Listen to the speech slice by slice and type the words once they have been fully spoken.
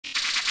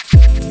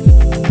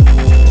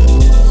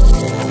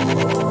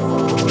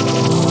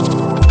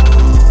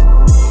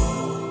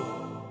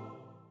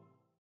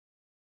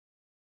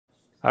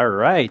All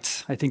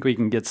right, I think we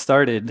can get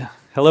started.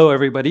 Hello,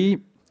 everybody.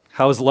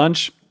 How's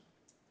lunch?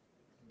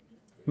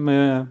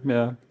 Yeah.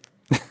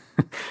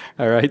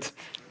 All right.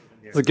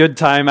 It's a good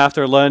time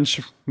after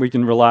lunch. We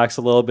can relax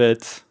a little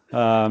bit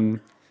and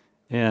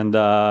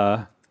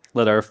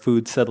let our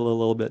food settle a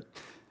little bit.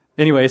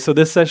 Anyway, so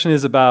this session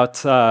is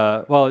about,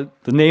 well,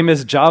 the name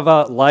is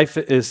Java, Life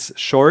is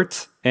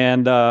Short.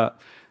 And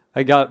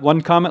I got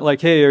one comment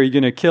like, hey, are you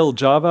going to kill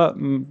Java?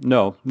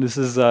 No, this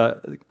is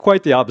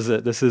quite the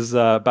opposite. This is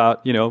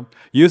about,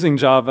 using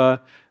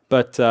Java,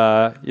 but,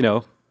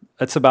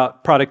 it's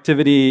about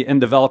productivity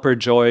and developer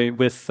joy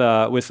with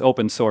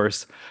open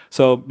source.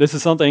 So this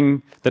is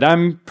something that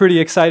I'm pretty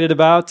excited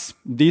about.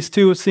 These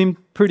two seem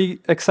pretty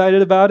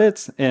excited about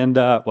it. And,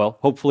 well,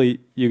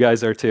 hopefully you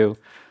guys are too.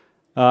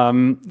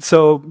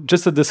 So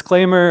just a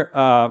disclaimer,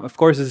 of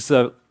course, this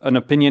is an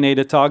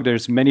opinionated talk.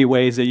 There's many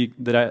ways that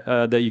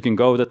you can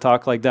go with a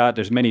talk like that.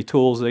 There's many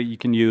tools that you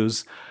can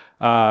use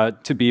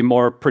to be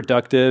more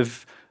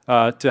productive,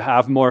 to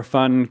have more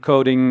fun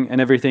coding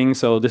and everything.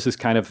 So this is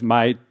kind of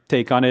my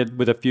take on it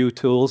with a few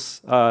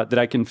tools that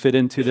I can fit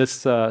into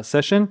this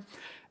session.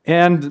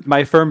 And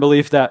my firm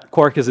belief that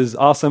Quarkus is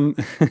awesome.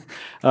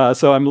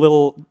 So I'm a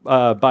little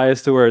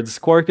biased towards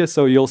Quarkus.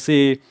 So you'll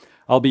see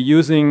I'll be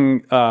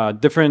using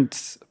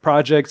different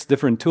projects,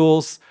 different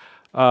tools,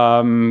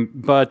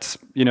 but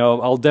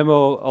I'll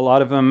demo a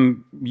lot of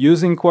them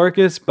using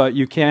Quarkus, but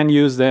you can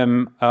use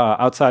them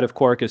outside of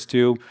Quarkus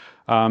too.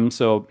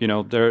 So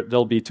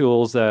there'll be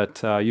tools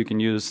that you can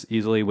use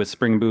easily with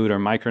Spring Boot or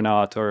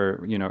Micronaut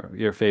or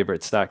your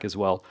favorite stack as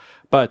well.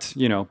 But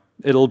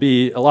it'll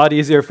be a lot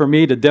easier for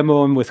me to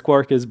demo them with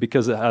Quarkus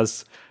because it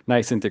has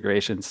nice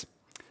integrations.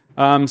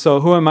 So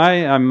who am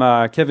I?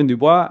 I'm Kevin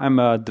Dubois. I'm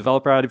a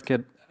developer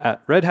advocate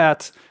at Red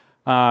Hat.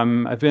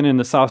 I've been in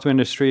the software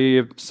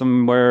industry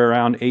somewhere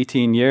around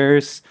 18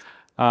 years.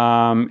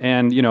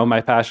 And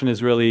my passion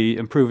is really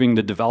improving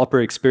the developer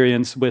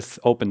experience with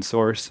open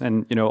source.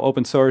 And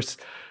open source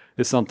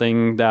is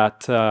something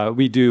that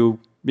we do,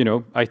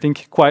 I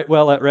think quite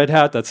well at Red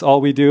Hat. That's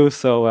all we do.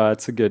 So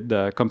it's a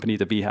good company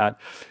to be at.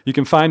 You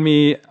can find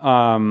me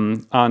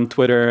on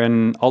Twitter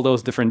and all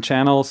those different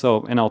channels.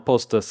 And I'll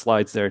post the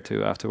slides there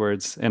too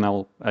afterwards. And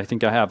I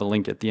think I have a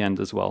link at the end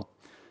as well.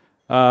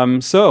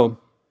 So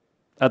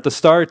at the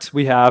start,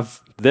 we have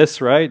this,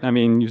 right? I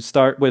mean, you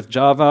start with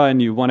Java and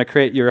you want to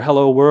create your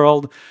hello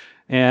world.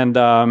 And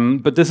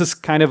but this is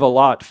kind of a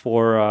lot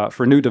for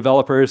new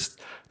developers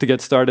to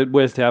get started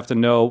with. They have to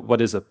know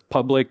what is a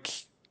public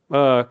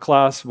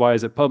class, why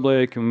is it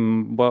public,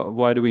 and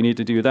why do we need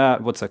to do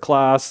that? What's a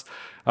class?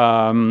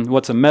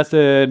 What's a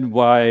method?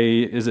 Why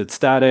is it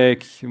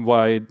static?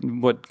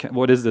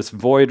 What is this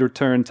void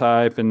return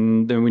type?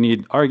 And then we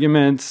need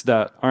arguments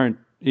that aren't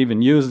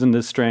even used in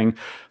this string.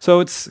 So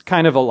it's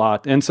kind of a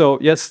lot. And so,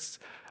 yes,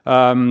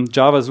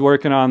 Java's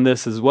working on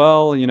this as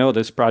well.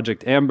 There's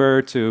Project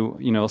Amber to,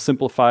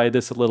 simplify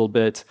this a little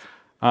bit.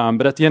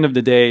 But at the end of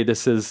the day,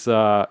 this is,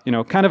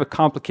 kind of a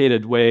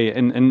complicated way.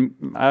 And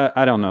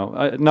I don't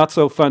know, not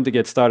so fun to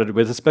get started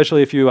with,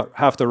 especially if you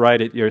have to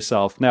write it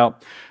yourself. Now,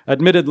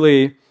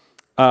 admittedly,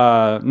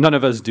 none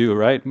of us do,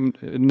 right?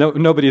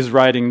 Nobody's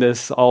writing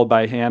this all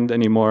by hand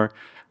anymore.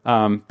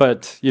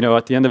 But,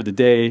 at the end of the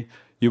day,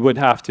 you would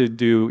have to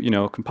do,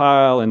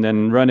 compile and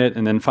then run it,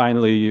 and then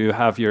finally you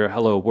have your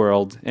hello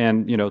world.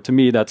 And, to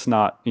me, that's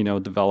not,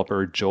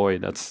 developer joy.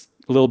 That's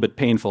a little bit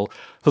painful.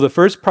 So the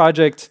first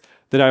project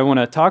that I want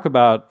to talk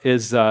about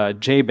is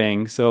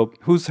Jbang. So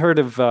who's heard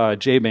of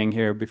Jbang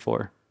here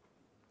before?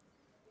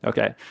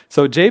 Okay,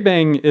 so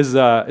Jbang is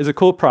a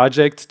cool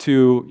project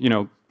to,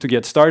 to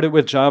get started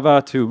with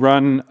Java, to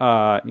run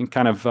in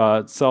kind of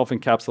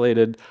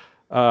self-encapsulated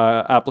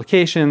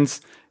applications.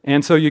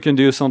 And so you can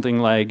do something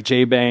like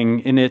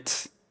Jbang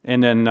init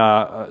and then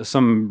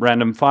some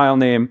random file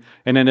name,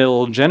 and then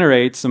it'll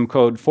generate some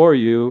code for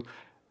you.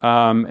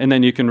 And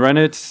then you can run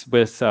it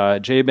with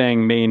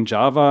Jbang main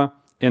Java,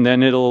 and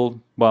then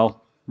it'll,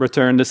 well,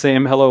 return the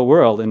same hello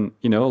world. And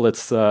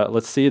let's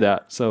see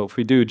that. So if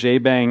we do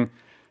Jbang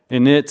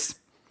init,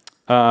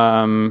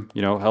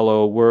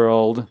 hello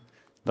world.java,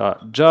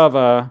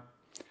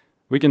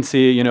 we can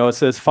see, it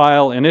says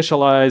file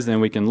initialized,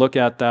 and we can look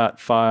at that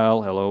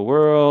file, hello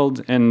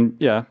world. And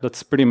yeah,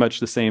 that's pretty much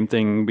the same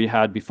thing we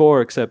had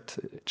before, except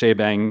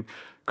Jbang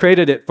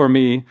created it for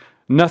me.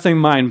 Nothing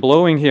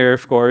mind-blowing here,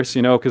 of course,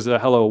 because the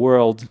hello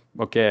world,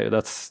 okay,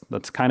 that's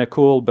kind of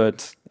cool.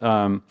 But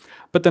the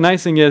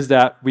nice thing is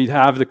that we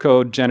have the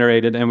code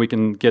generated, and we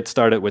can get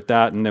started with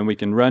that, and then we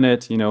can run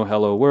it,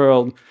 hello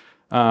world.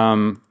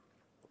 Bang,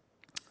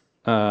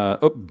 I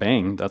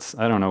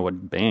don't know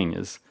what bang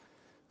is.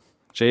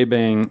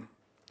 Jbang,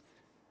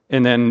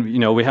 and then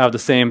we have the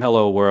same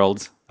hello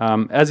world.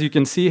 As you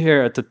can see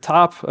here at the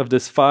top of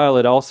this file,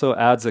 it also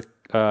adds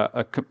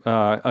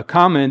a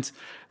comment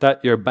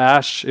that your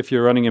bash, if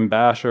you're running in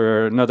bash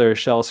or another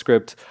shell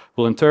script,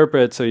 will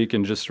interpret. So you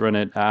can just run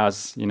it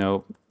as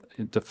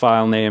the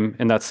file name,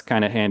 and that's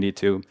kind of handy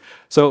too.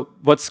 So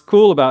what's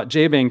cool about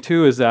Jbang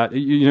too is that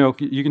you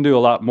can do a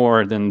lot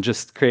more than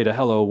just create a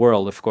hello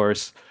world, of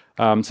course.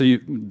 So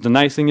the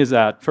nice thing is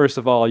that, first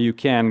of all, you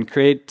can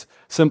create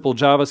simple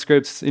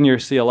JavaScripts in your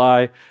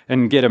CLI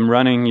and get them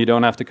running. You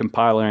don't have to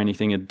compile or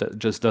anything. It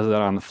just does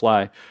that on the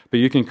fly. But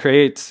you can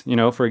create,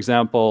 for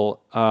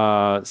example,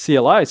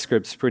 CLI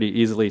scripts pretty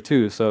easily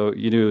too. So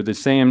you do the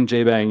same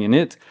Jbang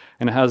init,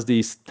 and it has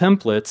these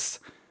templates.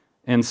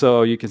 And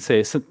so you can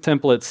say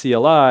template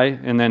CLI,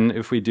 and then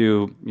if we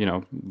do,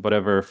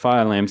 whatever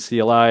file name,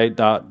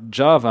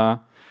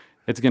 CLI.java,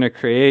 it's going to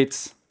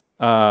create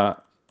a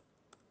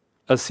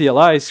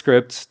CLI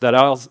script that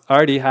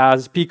already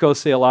has Pico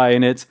CLI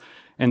in it.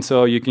 And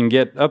so you can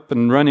get up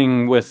and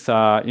running with,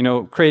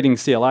 creating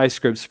CLI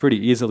scripts pretty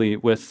easily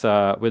with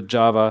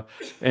Java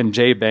and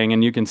Jbang.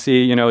 And you can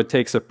see, it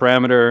takes a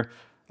parameter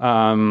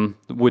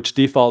which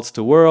defaults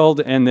to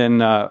world, and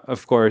then,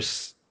 of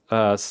course,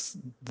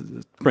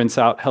 prints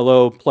out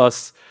hello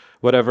plus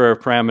whatever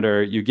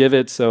parameter you give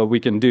it. So we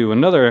can do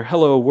another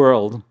hello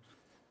world.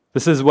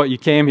 This is what you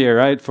came here,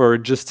 right? For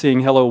just seeing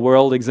hello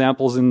world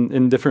examples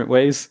in different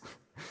ways.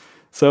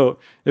 So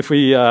if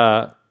we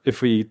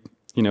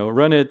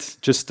run it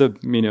just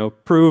to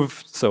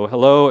prove, so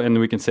hello, and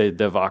we can say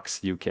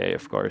devox UK,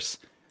 of course.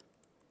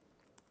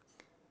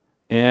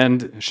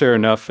 And sure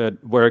enough,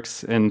 it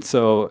works. And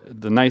so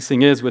the nice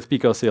thing is with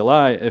Pico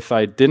CLI, if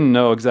I didn't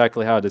know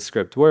exactly how this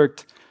script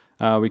worked,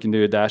 we can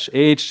do a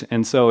 -h,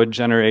 and so it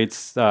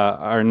generates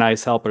our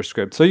nice helper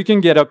script. So you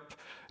can get up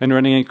and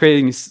running and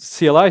creating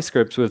CLI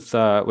scripts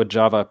with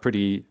Java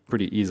pretty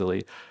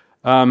easily.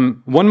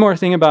 One more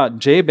thing about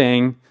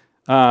Jbang,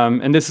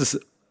 and this is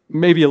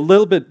maybe a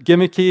little bit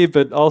gimmicky,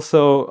 but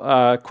also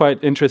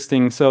quite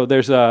interesting. So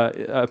there's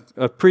a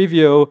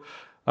preview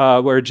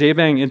where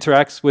Jbang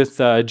interacts with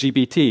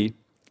GPT,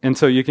 and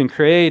so you can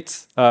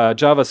create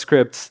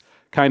JavaScripts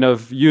kind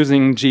of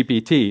using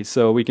GPT.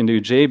 So we can do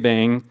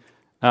Jbang,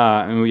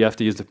 and we have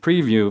to use the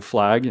preview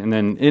flag, and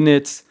then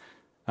init.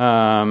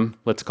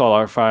 Let's call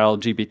our file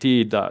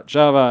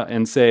gpt.java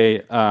and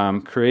say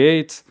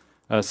create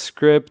a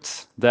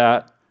script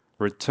that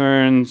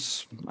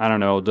returns, I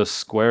don't know, the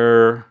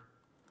square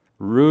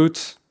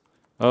root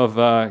of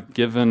a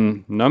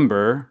given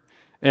number.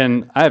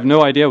 And I have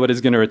no idea what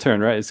it's going to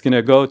return, right? It's going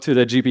to go to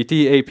the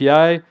GPT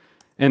API,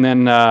 and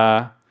then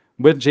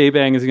with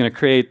Jbang is going to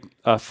create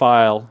a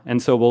file.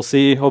 And so we'll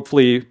see,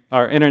 hopefully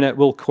our internet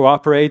will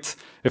cooperate.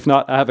 If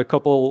not, I have a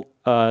couple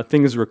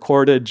things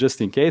recorded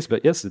just in case,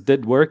 but yes, it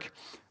did work.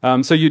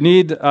 So you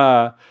need,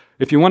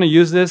 if you want to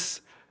use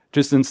this,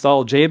 just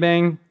install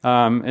Jbang,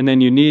 and then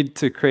you need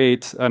to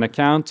create an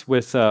account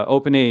with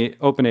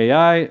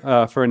OpenAI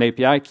for an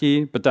API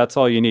key, but that's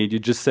all you need. You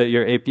just set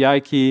your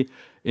API key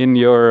in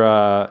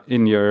your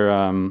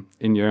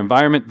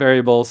environment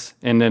variables,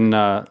 and then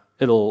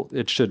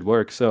it should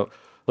work. So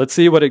let's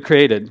see what it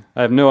created.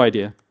 I have no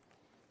idea.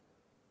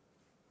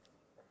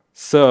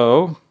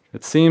 So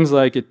it seems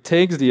like it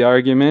takes the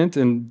argument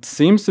and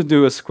seems to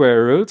do a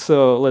square root.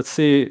 So let's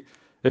see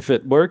if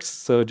it works.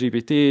 So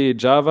GPT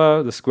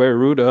Java, the square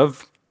root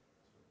of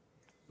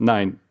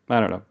 9. I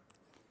don't know.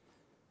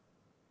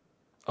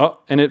 Oh,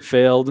 and it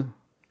failed.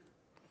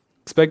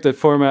 Expected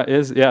format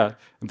is, yeah.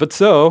 But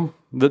so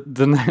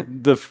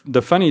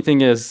the funny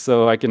thing is,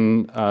 so I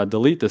can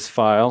delete this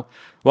file.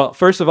 Well,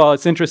 first of all,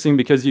 it's interesting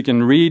because you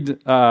can read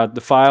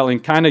the file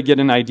and kind of get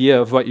an idea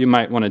of what you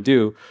might want to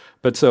do.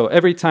 But so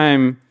every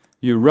time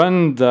you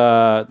run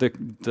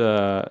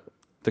the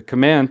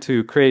command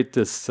to create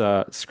this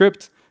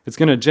script, it's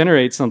going to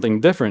generate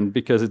something different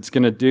because it's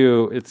going to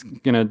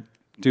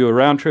do a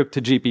round trip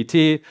to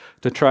GPT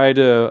to try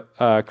to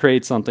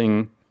create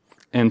something,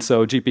 and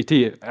so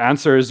GPT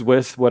answers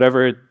with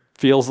whatever it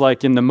feels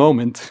like in the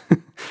moment,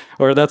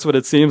 or that's what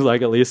it seems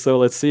like at least. So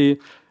let's see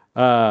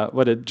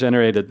what it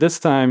generated this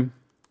time.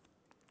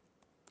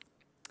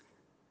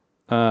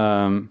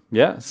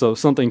 Yeah, so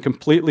something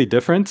completely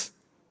different.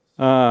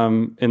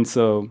 And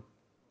so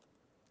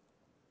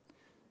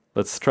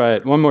let's try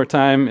it one more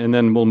time, and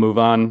then we'll move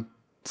on.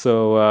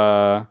 So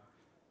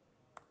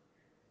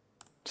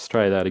let's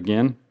try that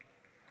again.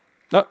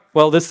 Oh,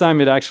 well, this time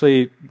it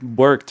actually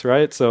worked,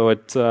 right? So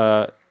it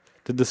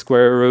did the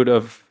square root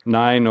of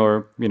 9,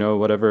 or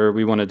whatever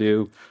we want to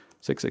do,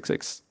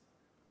 666.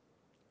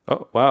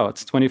 Oh, wow,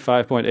 it's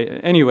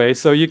 25.8. Anyway,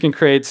 so you can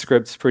create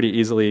scripts pretty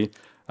easily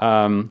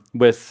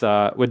with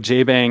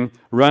Jbang,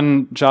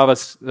 run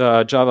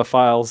Java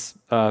files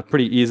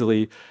pretty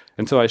easily.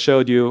 And so I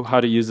showed you how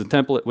to use the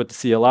template with the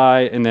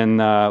CLI, and then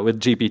with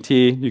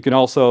GPT, you can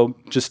also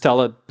just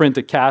tell it print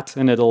a cat,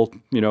 and it'll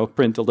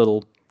print a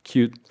little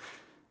cute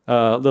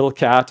little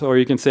cat, or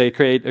you can say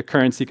create a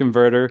currency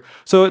converter.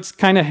 So it's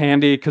kind of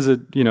handy because it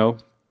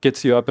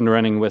gets you up and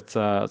running with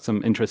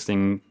some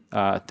interesting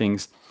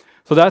things.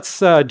 So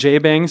that's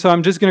Jbang. So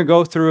I'm just going to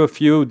go through a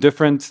few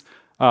different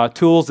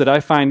tools that I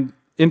find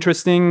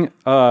interesting,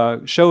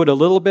 show it a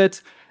little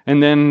bit,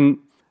 and then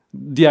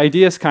the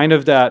idea is kind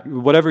of that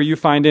whatever you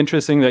find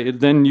interesting,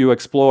 that then you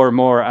explore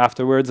more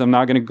afterwards. I'm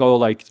not going to go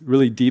like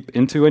really deep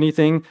into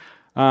anything,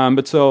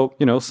 but so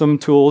some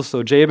tools.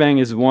 So Jbang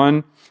is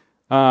one.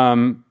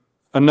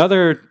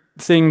 Another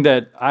thing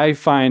that I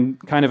find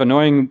kind of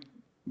annoying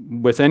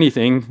with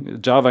anything,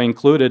 Java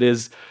included,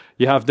 is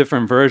you have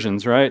different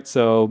versions, right?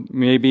 So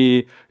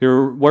maybe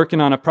you're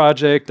working on a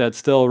project that's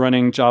still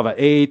running Java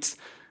 8,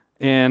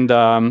 and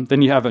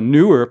then you have a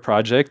newer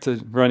project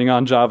running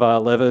on Java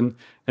 11,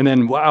 and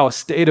then, wow,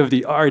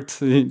 state-of-the-art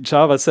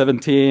Java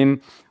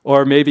 17,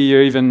 or maybe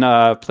you're even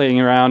playing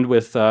around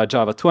with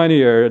Java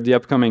 20 or the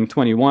upcoming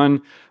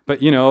 21.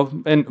 But, you know,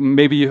 and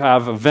maybe you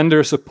have a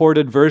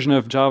vendor-supported version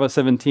of Java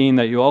 17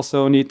 that you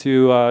also need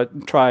to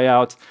try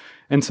out.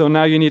 And so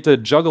now you need to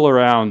juggle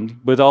around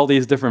with all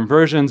these different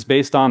versions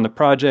based on the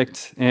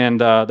project, and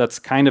that's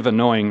kind of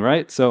annoying,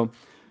 right? So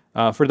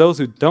for those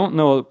who don't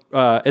know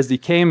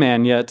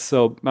SDKMAN yet,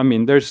 so I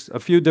mean, there's a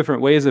few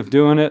different ways of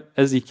doing it.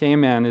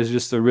 SDKMAN is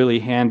just a really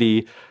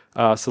handy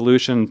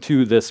solution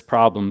to this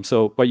problem.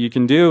 So what you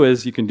can do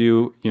is you can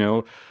do, you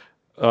know,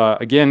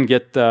 again,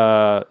 get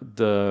the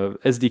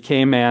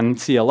SDKMAN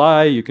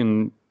CLI. You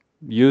can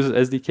use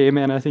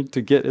SDKMAN, I think,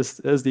 to get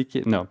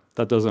SDK. No,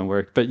 that doesn't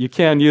work. But you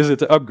can use it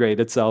to upgrade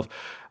itself.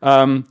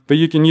 But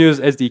you can use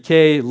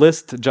SDK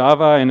list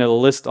Java, and it'll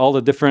list all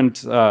the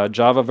different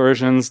Java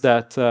versions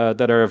that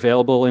are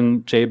available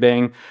in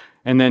Jbang.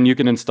 And then you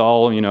can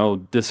install, you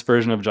know, this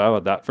version of Java,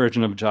 that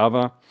version of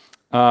Java,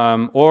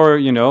 or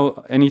you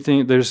know,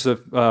 anything. There's a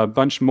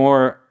bunch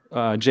more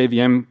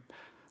JVM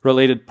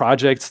related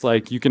projects,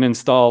 like you can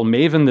install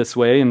Maven this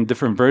way in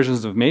different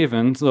versions of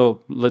Maven.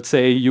 So let's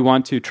say you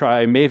want to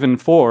try Maven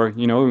 4,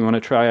 you know, we want to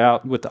try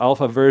out with the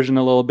alpha version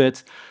a little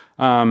bit.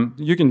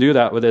 You can do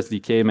that with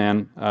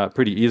SDKMAN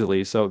pretty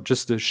easily. So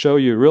just to show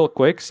you real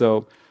quick,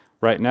 so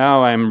right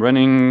now I'm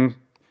running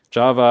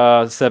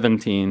Java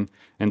 17.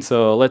 And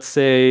so let's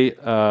say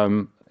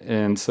that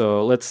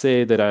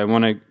I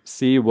want to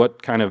see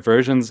what kind of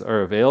versions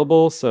are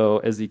available.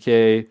 So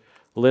SDK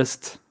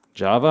list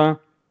Java.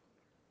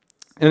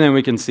 And then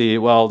we can see,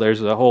 well,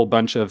 there's a whole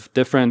bunch of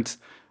different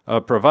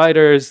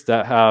providers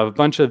that have a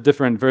bunch of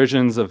different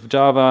versions of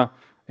Java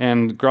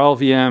and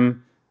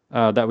GraalVM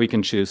that we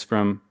can choose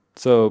from.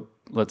 So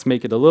let's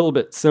make it a little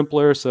bit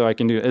simpler. So I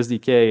can do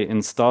SDK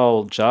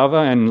install Java,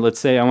 and let's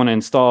say I want to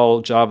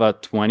install Java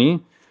 20,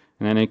 and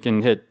then I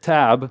can hit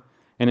tab,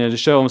 and it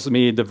shows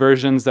me the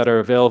versions that are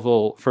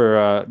available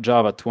for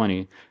Java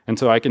 20. And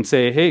so I can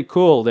say, hey,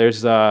 cool,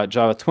 there's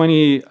Java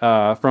 20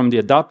 from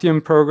the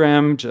Adoptium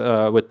program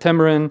with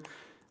Temurin.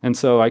 And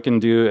so I can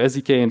do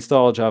SDK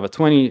install Java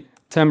 20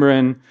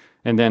 Temurin,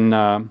 and then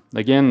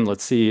again,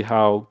 let's see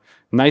how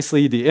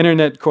nicely the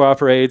internet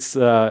cooperates.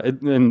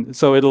 And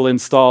so it'll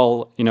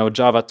install, you know,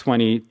 Java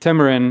 20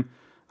 Temurin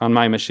on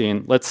my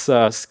machine. Let's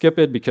skip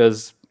it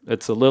because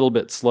it's a little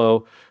bit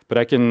slow. But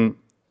I can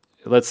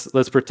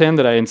let's pretend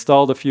that I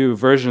installed a few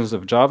versions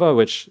of Java,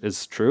 which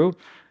is true.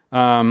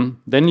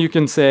 Then you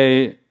can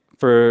say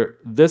for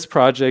this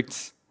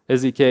project,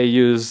 SDK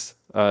use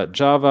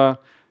Java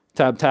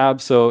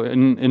tab. So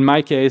in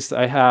my case,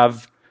 I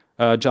have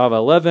Java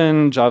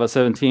 11, Java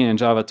 17, and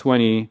Java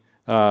 20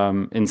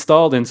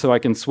 installed, and so I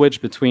can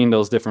switch between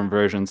those different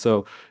versions.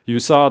 So you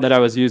saw that I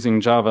was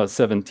using Java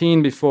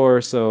 17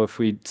 before, so if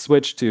we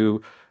switch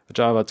to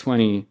Java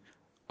 20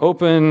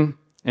 open,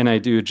 and I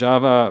do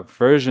Java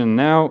version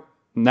now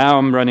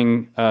I'm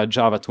running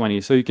Java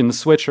 20. So you can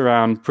switch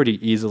around pretty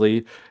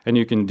easily, and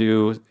you can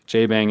do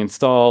Jbang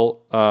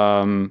install,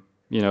 Jbang,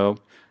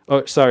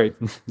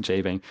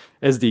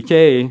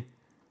 SDK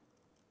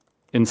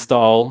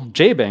install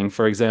Jbang,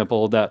 for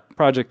example, that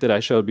project that I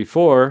showed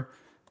before,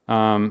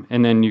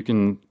 and then you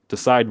can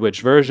decide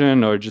which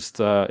version or just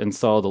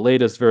install the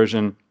latest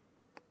version.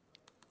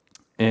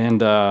 And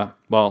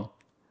well,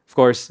 of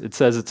course, it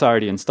says it's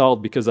already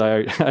installed because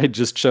I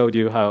just showed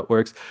you how it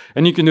works.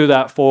 And you can do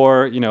that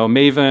for, you know,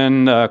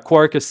 Maven,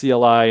 Quarkus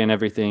CLI, and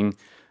everything.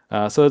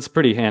 So it's a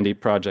pretty handy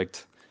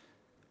project.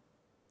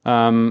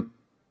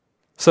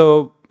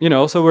 So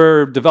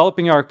we're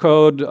developing our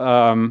code.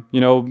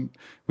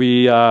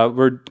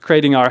 We're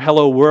creating our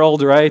hello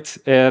world, right?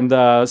 And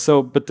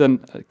but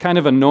the kind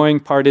of annoying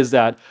part is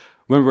that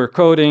when we're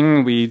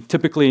coding, we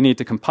typically need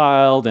to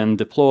compile, then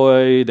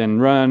deploy, then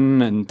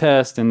run and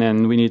test, and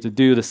then we need to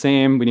do the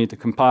same. We need to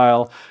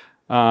compile.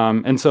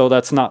 And so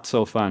that's not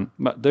so fun.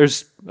 But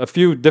there's a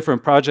few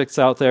different projects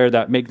out there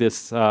that make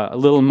this a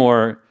little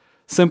more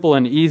simple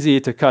and easy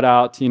to cut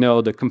out,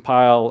 the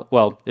compile.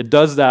 Well, it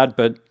does that,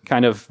 but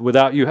kind of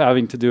without you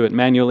having to do it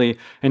manually.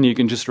 And you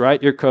can just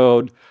write your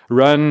code,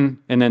 run,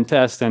 and then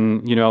test.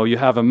 And, you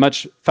have a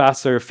much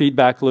faster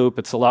feedback loop.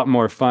 It's a lot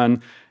more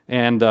fun.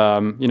 And,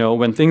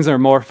 when things are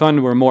more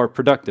fun, we're more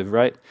productive,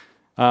 right?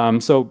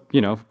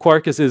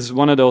 Quarkus is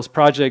one of those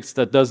projects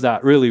that does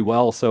that really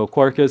well. So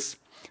Quarkus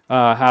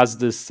has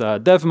this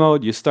dev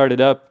mode. You start it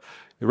up,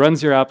 it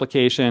runs your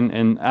application,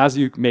 and as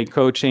you make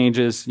code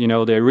changes,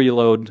 they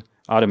reload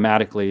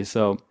automatically.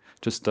 So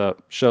just to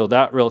show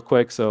that real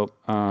quick, so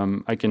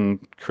I can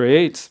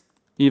create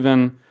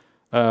even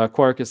a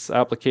Quarkus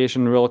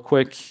application real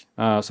quick.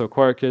 So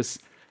Quarkus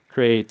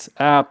create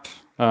app,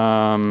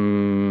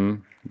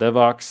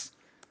 devox,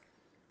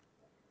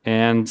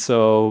 and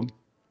so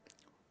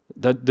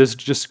this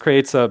just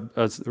creates a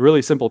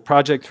really simple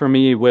project for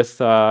me with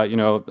you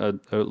know,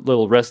 a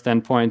little REST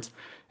endpoint.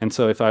 And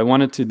so if I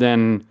wanted to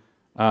then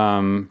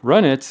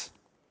run it,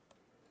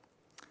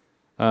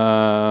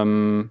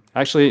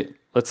 actually,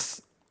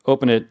 let's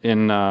open it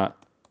in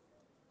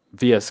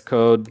VS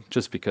Code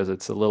just because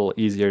it's a little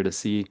easier to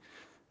see.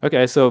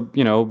 Okay, so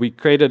you know, we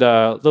created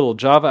a little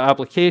Java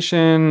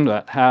application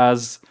that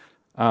has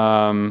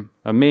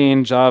a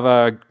main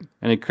Java,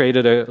 and it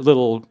created a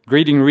little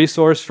greeting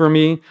resource for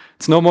me.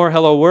 It's no more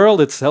hello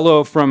world, it's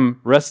hello from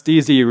REST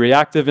Easy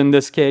Reactive in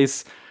this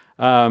case.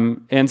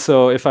 And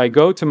so if I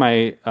go to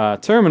my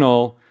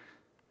terminal,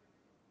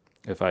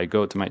 there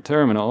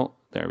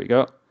we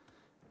go,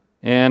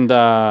 and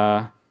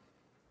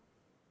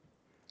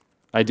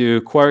I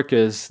do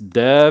Quarkus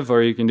dev,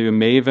 or you can do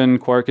Maven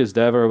Quarkus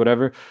dev or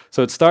whatever.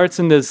 So it starts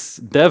in this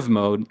dev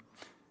mode.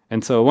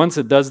 And so once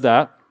it does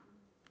that,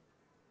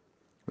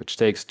 which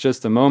takes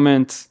just a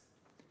moment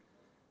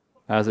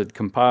as it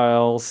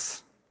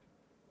compiles,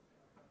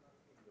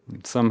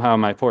 somehow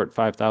my port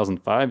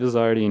 5005 is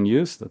already in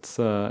use. That's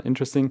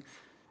interesting.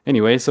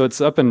 Anyway, so it's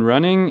up and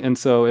running. And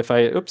so if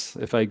I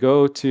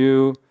go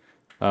to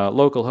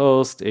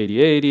localhost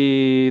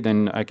 8080,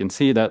 then I can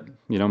see that,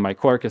 you know, my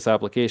Quarkus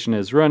application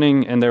is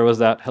running, and there was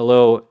that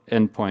hello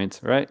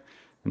endpoint, right?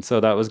 And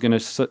so that was going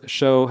to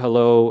show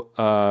hello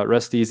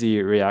REST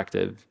Easy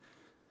Reactive.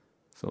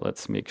 So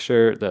let's make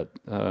sure that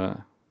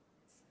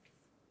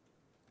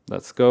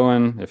that's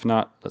going. If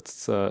not,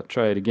 let's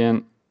try it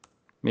again.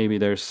 Maybe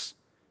there's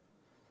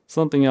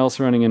something else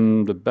running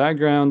in the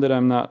background that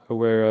I'm not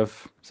aware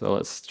of. So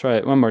let's try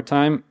it one more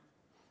time.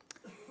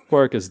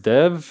 Quarkus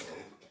dev.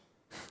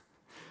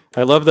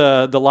 I love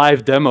the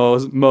live demo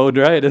mode,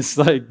 right? It's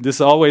like,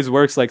 this always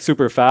works like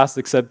super fast,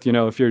 except, you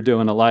know, if you're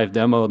doing a live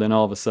demo, then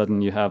all of a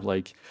sudden you have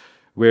like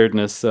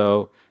weirdness.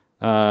 So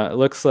it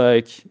looks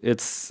like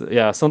it's,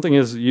 yeah, something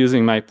is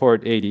using my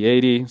port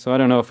 8080. So I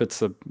don't know if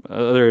it's a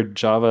other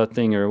Java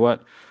thing or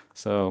what.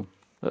 So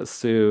let's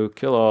do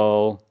kill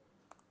all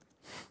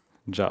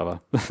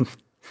Java.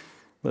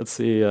 Let's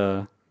see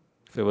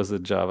if it was a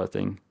Java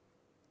thing.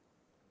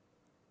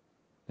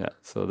 Yeah,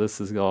 so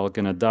this is all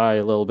gonna die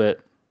a little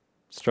bit.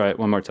 Let's try it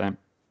one more time.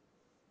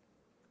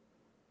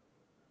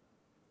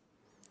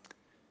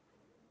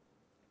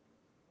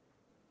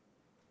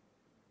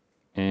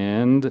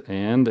 And.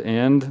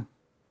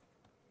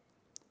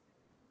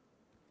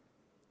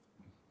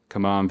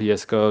 Come on,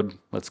 VS Code.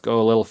 Let's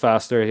go a little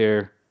faster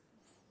here.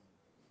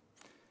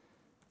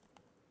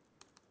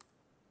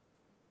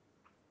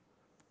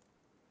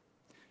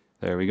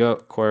 There we go.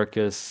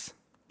 Quarkus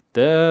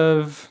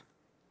dev.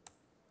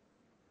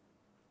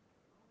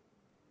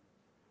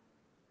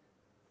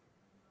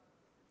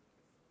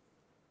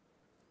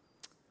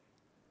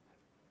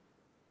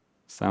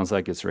 Sounds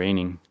like it's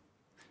raining.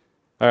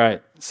 All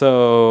right,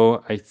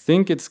 so I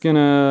think it's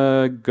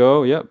gonna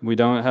go. Yep, we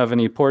don't have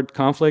any port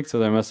conflict, so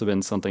there must have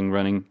been something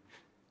running.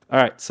 All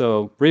right,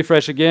 so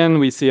refresh again.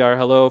 We see our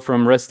hello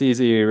from REST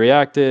Easy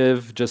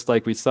Reactive, just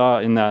like we saw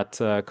in that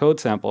code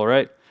sample,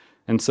 right?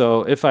 And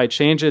so if I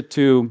change it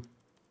to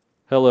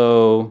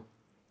hello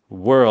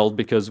world,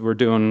 because we're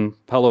doing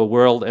hello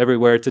world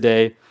everywhere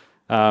today,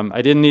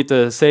 I didn't need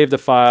to save the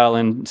file,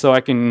 and so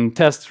I can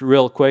test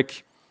real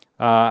quick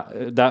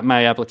that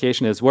my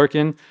application is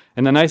working.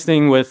 And the nice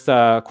thing with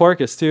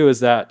Quarkus too is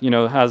that, you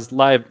know, it has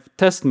live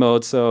test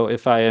mode. So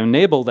if I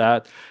enable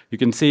that, you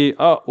can see,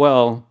 oh,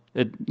 well,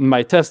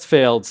 my test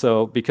failed.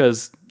 So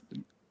because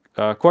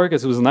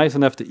Quarkus was nice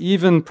enough to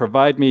even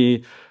provide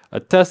me a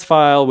test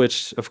file,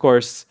 which of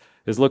course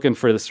is looking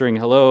for the string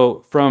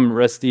hello from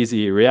REST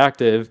Easy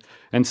Reactive.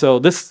 And so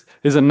this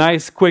is a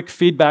nice quick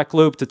feedback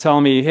loop to tell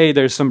me, hey,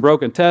 there's some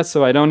broken tests,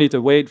 so I don't need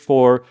to wait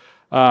for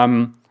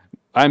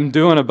I'm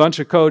doing a bunch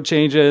of code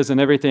changes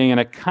and everything, and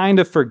I kind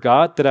of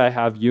forgot that I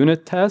have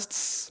unit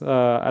tests.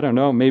 I don't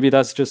know, maybe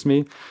that's just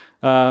me.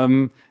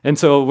 And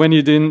so when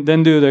you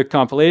then do the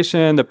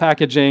compilation, the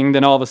packaging,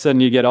 then all of a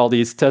sudden you get all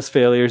these test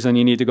failures and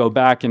you need to go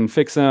back and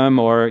fix them,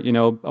 or, you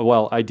know,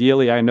 well,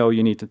 ideally I know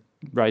you need to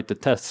write the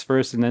tests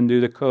first and then do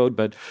the code,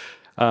 but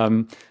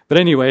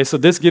anyway, so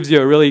this gives you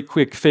a really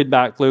quick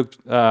feedback loop,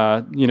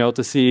 you know,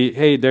 to see,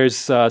 hey, there's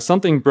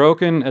something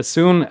broken as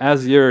soon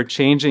as you're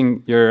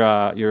changing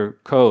your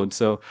code.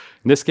 So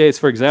in this case,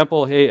 for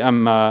example, hey,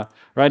 I'm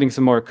writing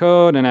some more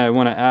code and I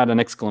want to add an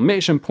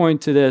exclamation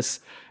point to this.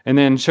 And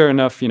then sure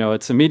enough, you know,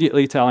 it's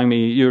immediately telling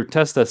me your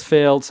test has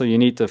failed, so you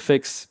need to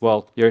fix,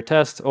 well, your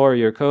test or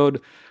your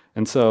code.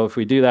 And so if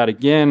we do that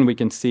again, we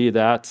can see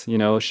that, you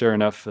know, sure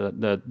enough,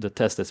 the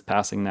test is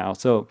passing now.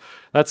 So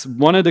that's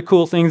one of the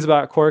cool things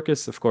about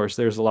Quarkus. Of course,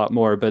 there's a lot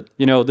more, but,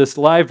 you know, this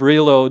live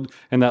reload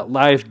and that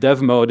live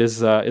dev mode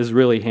is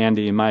really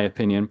handy in my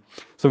opinion.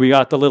 So we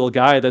got the little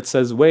guy that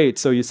says, wait,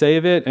 so you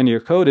save it and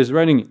your code is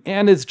running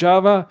and it's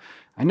Java?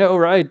 I know,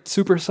 right?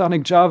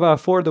 Supersonic Java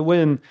for the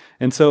win.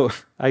 And so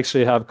I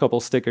actually have a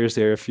couple stickers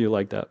here if you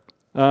like that.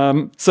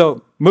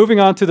 So moving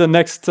on to the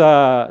next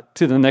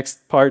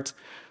part.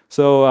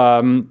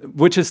 So,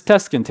 which is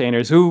test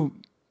containers. Who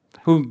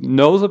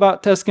knows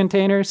about test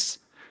containers?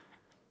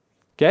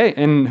 Okay,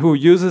 and who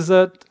uses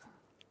it?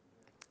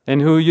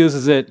 And who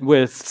uses it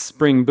with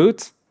Spring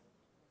Boot?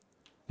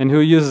 And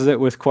who uses it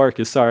with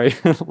Quarkus? Sorry,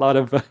 a lot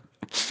of...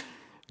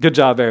 good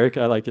job, Eric.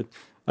 I like it.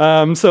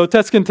 So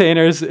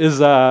TestContainers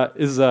is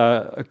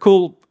a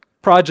cool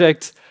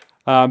project.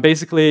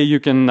 Basically, you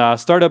can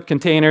start up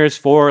containers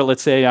for,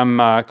 let's say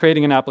I'm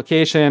creating an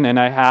application and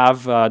I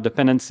have a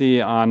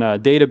dependency on a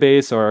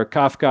database or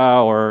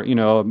Kafka or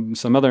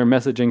some other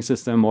messaging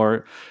system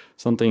or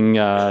something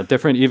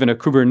different, even a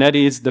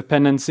Kubernetes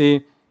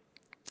dependency.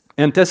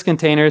 In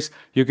TestContainers,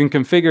 you can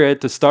configure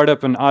it to start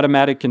up an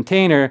automatic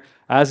container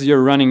as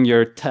you're running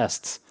your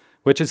tests,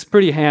 which is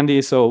pretty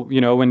handy. So,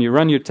 when you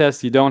run your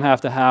tests, you don't have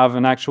to have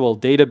an actual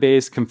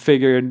database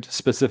configured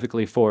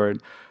specifically for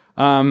it.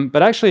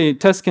 But actually,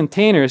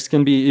 TestContainers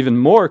can be even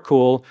more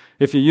cool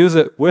if you use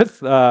it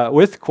with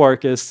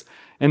Quarkus.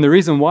 And the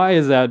reason why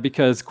is that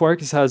because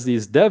Quarkus has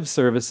these dev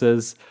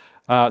services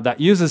that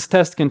uses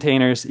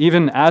TestContainers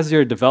even as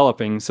you're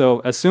developing. So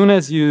as soon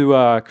as you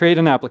create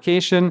an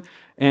application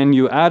and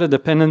you add a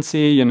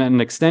dependency and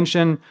an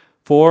extension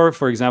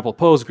for example,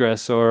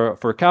 Postgres or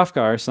for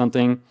Kafka or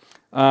something,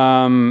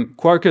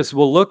 Quarkus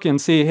will look and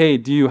see, hey,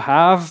 do you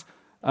have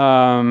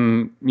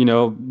your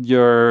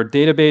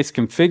database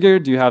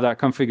configured? Do you have that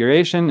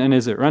configuration? And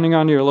is it running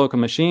on your local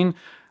machine?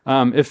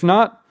 If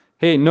not,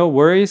 hey, no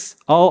worries.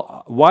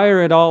 I'll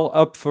wire it all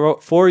up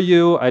for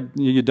you.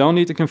 You don't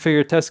need to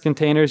configure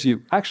TestContainers.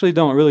 You actually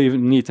don't really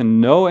even need to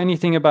know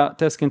anything about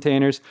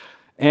TestContainers.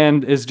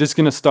 And it's just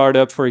going to start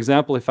up, for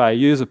example, if I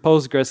use a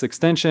Postgres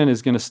extension,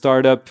 it's going to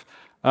start up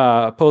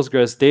a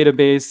Postgres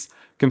database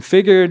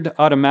configured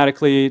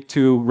automatically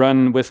to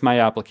run with my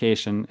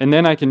application. And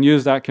then I can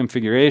use that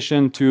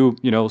configuration to,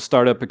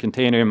 start up a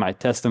container in my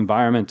test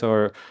environment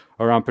or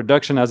on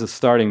production as a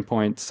starting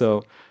point.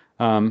 So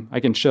I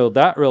can show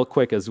that real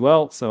quick as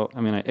well. So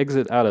I'm going to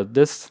exit out of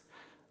this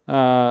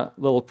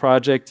little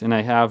project, and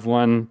I have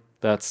one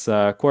that's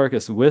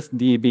Quarkus with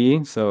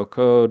DB. So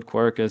code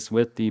Quarkus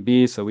with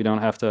DB, so we don't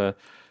have to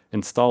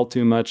install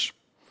too much.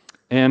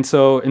 And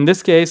so in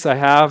this case, I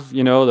have,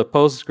 the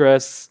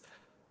Postgres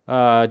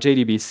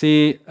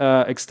JDBC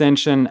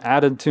extension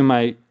added to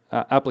my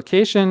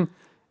application.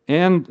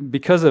 And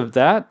because of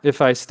that,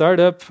 if I start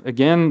up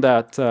again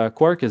that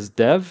Quarkus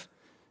dev,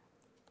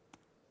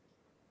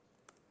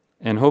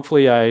 and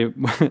hopefully I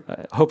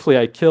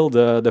killed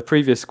the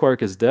previous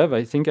Quarkus dev,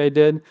 I think I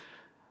did.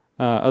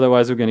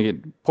 Otherwise, we're going to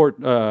get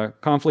port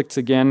conflicts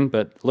again,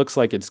 but looks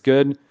like it's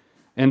good.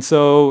 And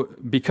so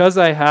because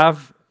I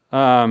have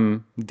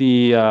that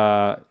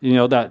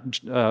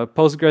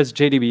Postgres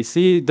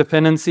JDBC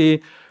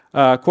dependency,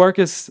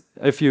 Quarkus,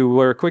 if you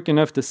were quick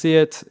enough to see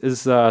it,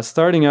 is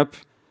starting up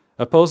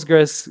a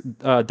Postgres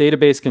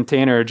database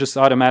container just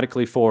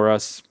automatically for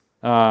us,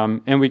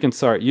 and we can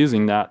start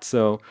using that.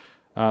 So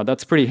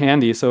that's pretty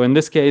handy. So in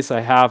this case,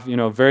 I have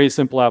very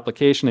simple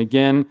application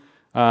again.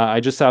 I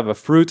just have a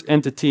fruit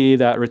entity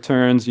that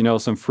returns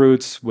some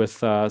fruits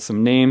with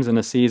some names and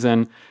a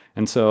season.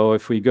 And so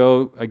if we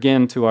go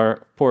again to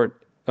our port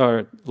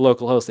or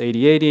localhost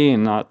 8080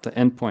 and not the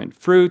endpoint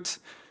fruit,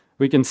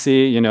 we can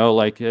see,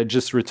 it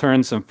just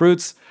returns some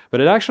fruits,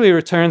 but it actually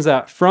returns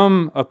that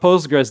from a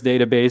Postgres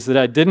database that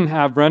I didn't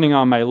have running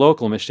on my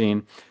local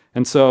machine.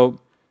 And so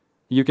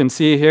you can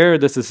see here,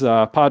 this is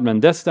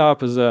Podman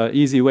Desktop, is an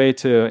easy way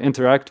to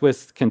interact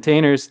with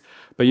containers,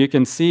 but you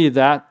can see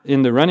that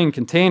in the running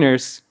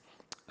containers,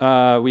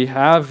 we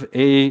have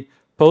a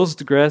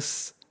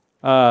Postgres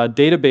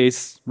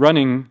database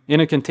running in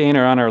a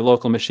container on our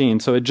local machine.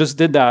 So it just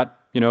did that,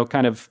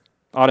 kind of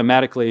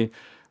automatically,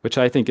 which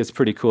I think is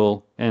pretty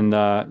cool, and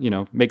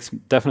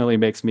definitely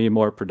makes me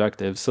more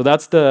productive. So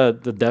that's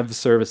the dev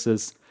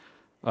services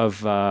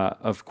of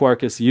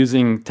Quarkus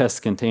using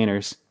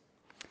TestContainers.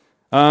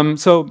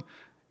 So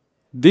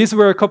these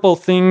were a couple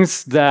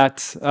things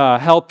that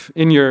help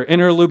in your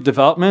inner loop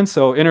development.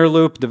 So inner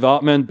loop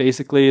development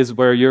basically is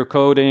where you're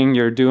coding,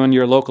 you're doing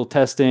your local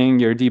testing,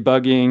 you're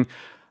debugging,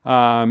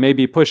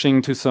 maybe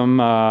pushing to some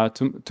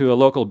to a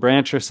local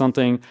branch or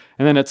something,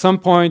 and then at some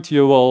point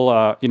you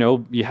will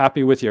be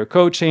happy with your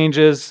code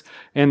changes,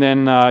 and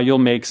then you'll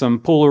make some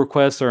pull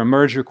request or a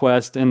merge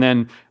request, and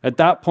then at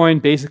that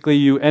point basically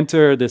you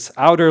enter this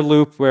outer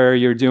loop where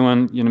you're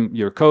doing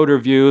your code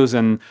reviews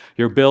and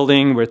you're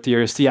building with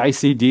your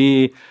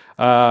CI/CD,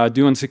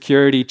 doing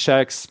security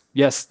checks.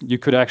 Yes, you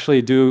could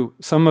actually do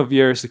some of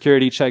your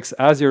security checks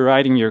as you're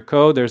writing your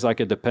code. There's like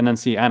a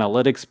dependency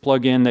analytics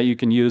plugin that you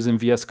can use in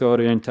VS Code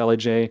or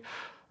IntelliJ.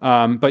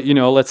 But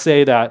let's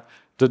say that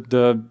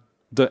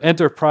the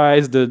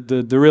enterprise,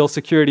 the real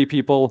security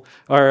people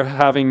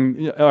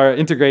are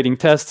integrating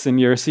tests in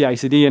your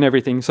CI/CD and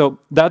everything. So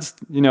that's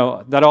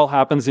that all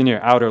happens in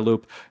your outer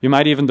loop. You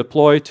might even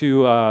deploy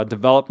to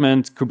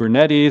development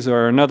Kubernetes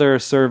or another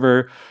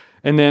server.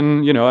 And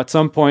then, at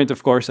some point,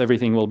 of course,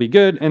 everything will be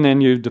good, and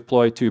then you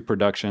deploy to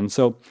production.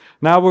 So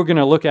now we're going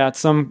to look at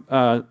some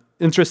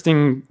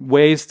interesting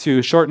ways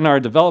to shorten our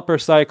developer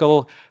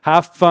cycle,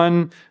 have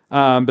fun,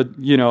 but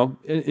you know,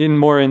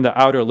 more in the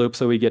outer loop,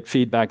 so we get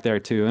feedback there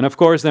too. And of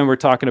course, then we're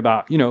talking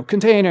about, you know,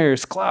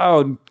 containers,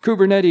 cloud,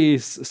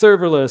 Kubernetes,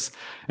 serverless,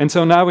 and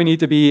so now we need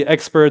to be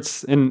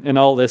experts in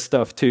all this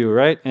stuff too,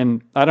 right?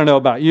 And I don't know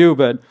about you,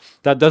 but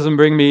that doesn't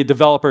bring me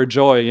developer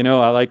joy. You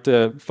know, I like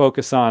to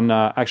focus on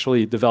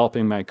actually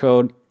developing my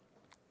code.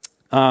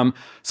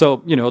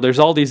 So, you know, there's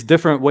all these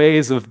different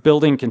ways of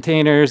building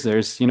containers.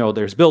 There's, you know,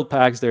 there's build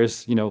packs.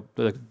 There's, you know,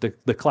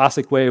 the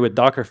classic way with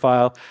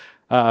Dockerfile.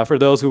 For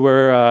those who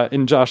were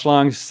in Josh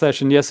Long's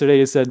session yesterday,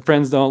 he said,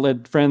 friends don't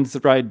let friends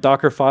write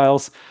Docker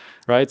files,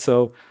 right?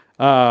 So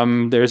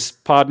there's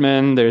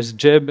Podman, there's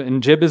Jib,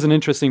 and Jib is an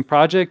interesting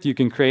project. You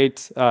can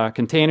create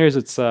containers.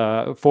 It's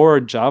for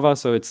Java,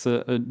 so it's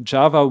a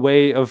Java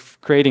way of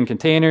creating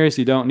containers.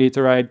 You don't need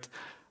to write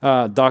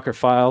Docker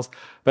files.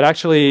 But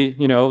actually,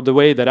 you know, the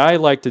way that I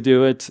like to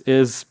do it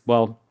is,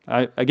 well,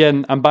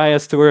 again, I'm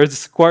biased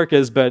towards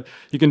Quarkus, but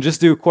you can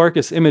just do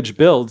Quarkus image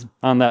build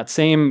on that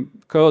same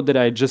code that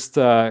I just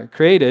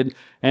created,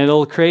 and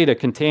it'll create a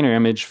container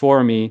image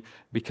for me,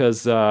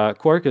 because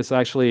Quarkus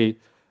actually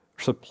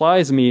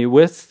supplies me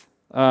with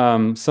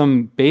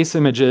some base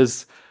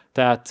images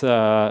that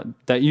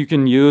that you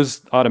can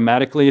use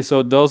automatically.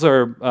 So those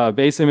are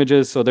base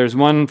images. So there's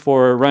one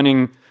for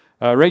running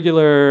a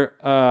regular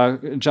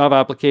Java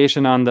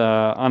application on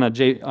a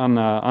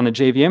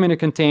JVM in a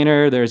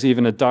container. There's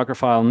even a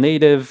Dockerfile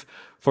native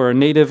for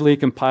natively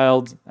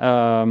compiled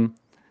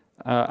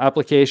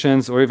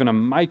applications, or even a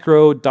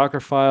micro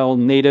Dockerfile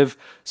native.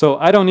 So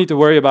I don't need to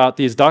worry about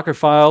these Docker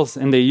files,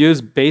 and they use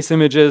base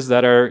images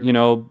that are, you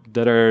know,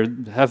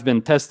 have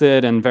been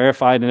tested and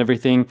verified and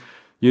everything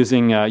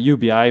using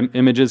UBI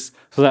images.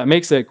 So that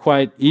makes it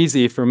quite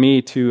easy for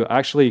me to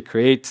actually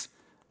create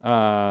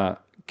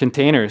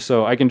containers.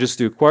 So I can just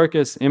do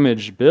Quarkus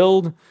image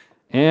build,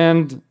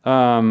 and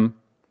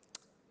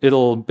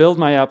it'll build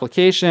my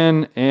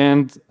application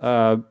and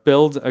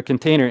build a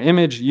container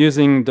image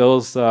using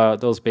those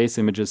base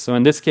images. So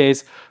in this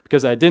case,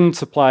 because I didn't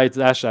supply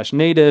 --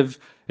 native,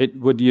 it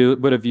would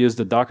have used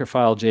the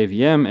Dockerfile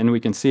JVM, and we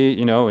can see,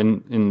 you know,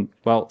 in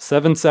well,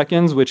 7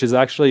 seconds, which is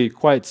actually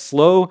quite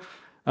slow,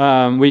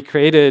 we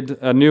created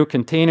a new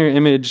container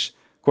image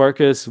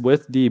Quarkus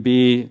with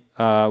DB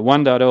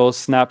 1.0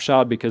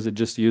 snapshot, because it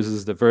just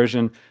uses the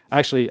version.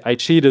 Actually, I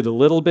cheated a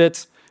little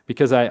bit,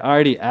 because I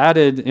already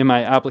added in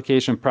my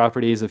application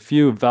properties a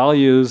few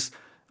values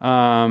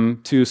to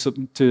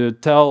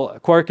tell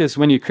Quarkus,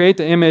 when you create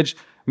the image,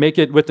 make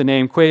it with the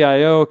name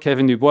Quay.io,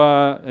 Kevin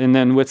Dubois, and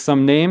then with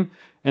some name,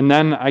 and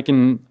then I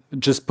can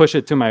just push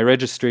it to my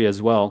registry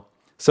as well.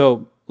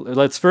 So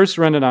let's first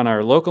run it on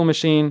our local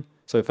machine.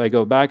 So if I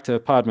go back to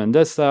Podman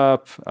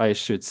Desktop, I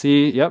should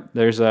see, yep,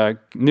 there's a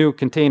new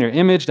container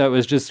image that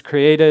was just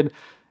created,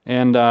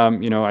 and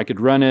you know, I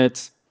could run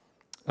it.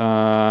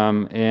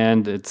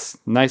 And it's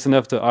nice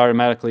enough to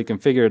automatically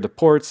configure the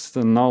ports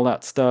and all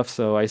that stuff.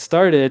 So I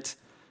start it,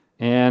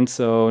 and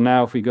so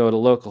now if we go to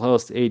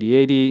localhost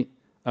 8080,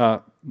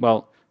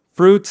 well,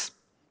 Fruit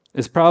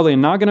is probably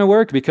not going to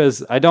work,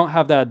 because I don't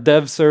have that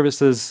dev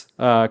services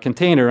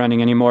container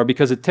running anymore,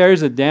 because it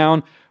tears it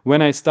down when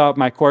I stop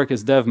my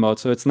Quarkus dev mode.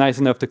 So it's nice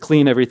enough to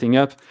clean everything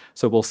up.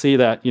 So we'll see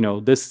that, you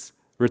know, this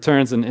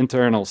returns an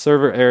internal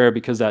server error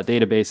because that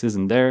database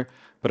isn't there,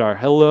 but our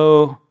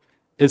hello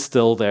is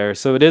still there.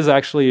 So it is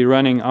actually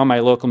running on my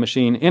local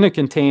machine in a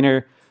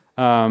container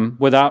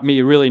without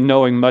me really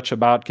knowing much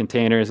about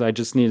containers. I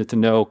just needed to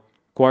know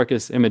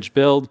Quarkus image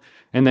build.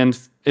 And then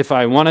if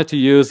I wanted to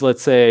use,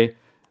 let's say,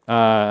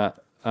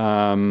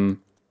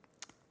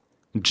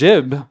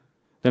 Jib,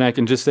 then I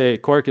can just say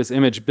Quarkus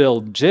image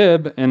build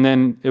Jib, and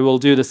then it will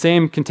do the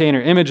same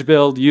container image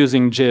build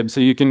using Jib. So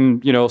you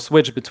can, you know,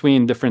 switch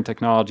between different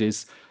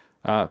technologies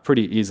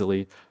pretty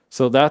easily.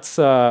 So that's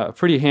a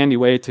pretty handy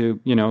way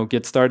to, you know,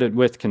 get started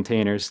with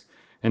containers.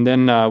 And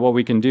then what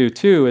we can do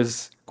too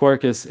is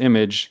Quarkus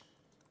image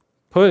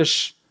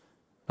push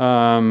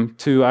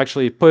to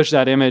actually push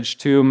that image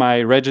to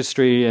my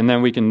registry, and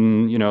then we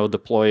can, you know,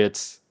 deploy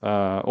it.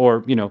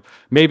 Or, you know,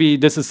 maybe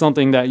this is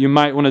something that you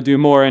might want to do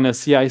more in a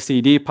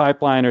CI/CD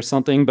pipeline or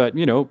something. But,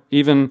 you know,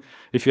 even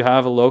if you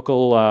have a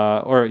local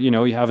or, you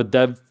know, you have a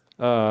dev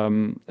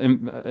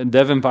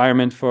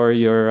environment for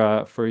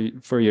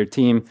your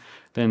team,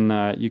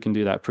 then you can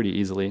do that pretty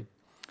easily.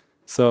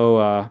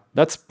 So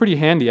that's pretty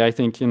handy, I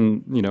think,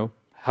 and, you know,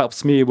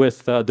 helps me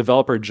with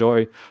developer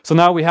joy. So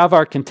now we have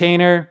our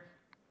container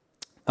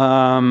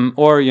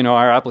or, you know,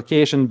 our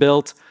application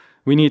built.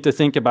 We need to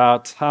think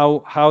about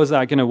how is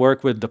that going to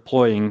work with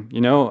deploying.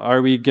 You know,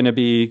 are we going to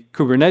be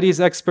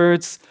Kubernetes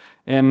experts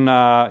and,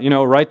 you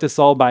know, write this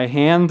all by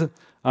hand?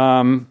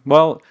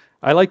 Well,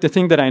 I like to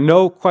think that I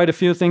know quite a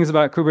few things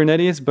about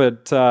Kubernetes,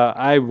 but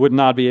I would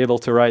not be able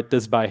to write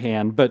this by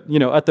hand. But, you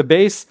know, at the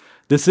base,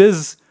 this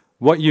is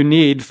what you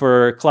need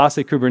for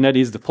classic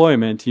Kubernetes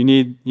deployment. You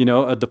need, you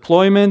know, a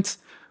deployment,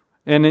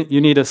 and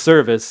you need a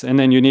service, and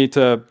then you need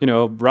to, you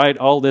know, write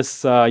all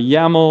this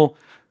YAML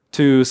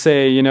to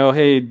say, you know,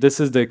 hey, this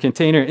is the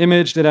container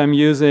image that I'm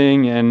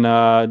using,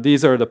 and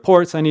these are the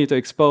ports I need to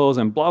expose,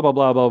 and blah, blah,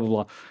 blah, blah,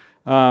 blah,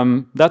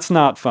 blah. That's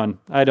not fun.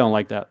 I don't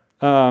like that.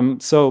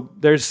 So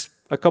there's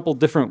a couple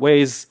different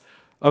ways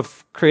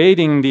of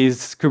creating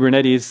these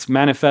Kubernetes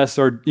manifests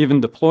or even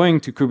deploying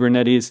to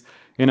Kubernetes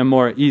in a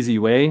more easy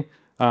way.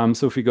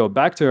 So if we go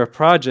back to our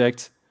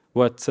project,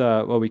 what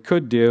we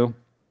could do,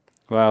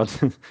 wow,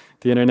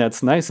 the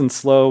internet's nice and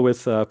slow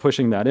with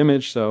pushing that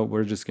image, so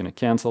we're just going to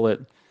cancel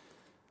it.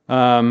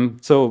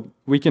 So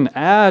we can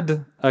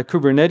add a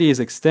Kubernetes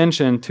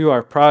extension to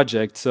our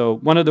project. So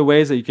one of the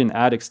ways that you can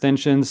add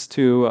extensions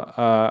to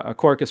a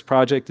Quarkus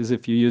project is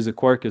if you use a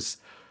Quarkus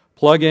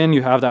plugin.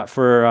 You have that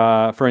for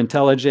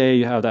IntelliJ,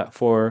 you have that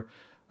for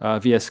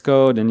VS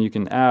Code, and you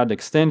can add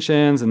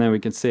extensions, and then we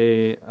can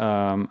say,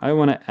 I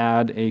want to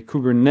add a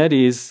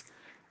Kubernetes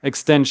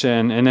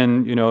extension, and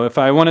then, you know, if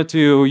I wanted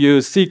to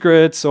use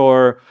secrets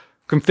or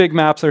config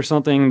maps or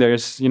something,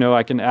 there's, you know,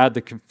 I can add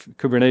the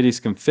Kubernetes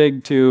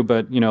config too,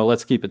 but, you know,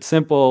 let's keep it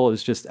simple.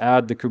 Let's just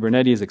add the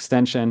Kubernetes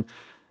extension.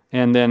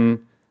 And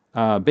then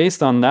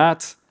based on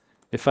that,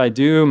 if I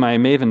do my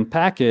Maven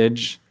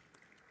package,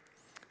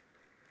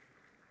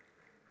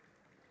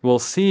 we'll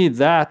see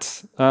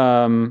that,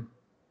 I'm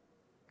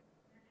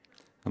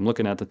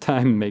looking at the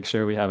time, make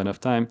sure we have enough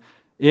time.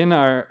 In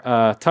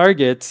our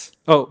target,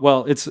 oh,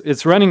 well,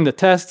 it's running the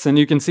tests, and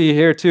you can see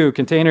here too,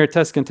 container,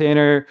 test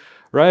container,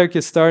 Ryuk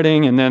is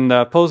starting, and then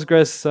the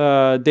Postgres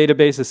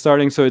database is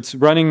starting, so it's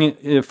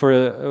running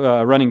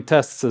for running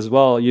tests as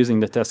well using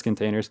the test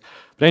containers.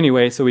 But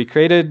anyway, so we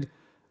created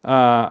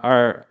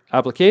our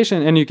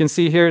application, and you can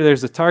see here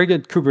there's a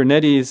target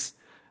Kubernetes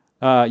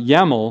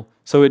YAML.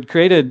 So it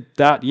created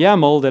that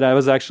YAML that I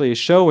was actually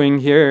showing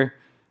here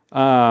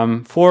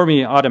for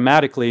me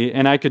automatically,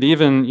 and I could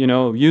even, you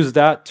know, use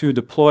that to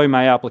deploy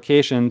my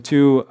application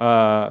to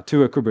a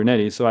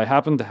Kubernetes. So I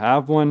happen to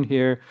have one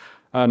here,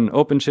 an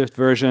OpenShift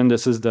version.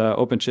 This is the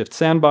OpenShift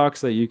sandbox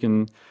that you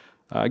can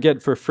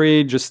get for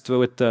free just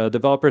with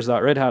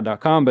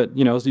developers.redhat.com. But,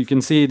 you know, as you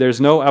can see,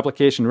 there's no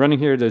application running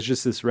here. There's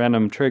just this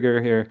random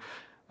trigger here.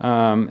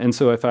 And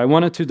so if I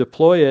wanted to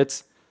deploy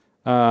it,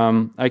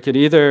 I could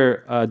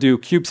either do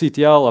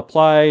kubectl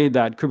apply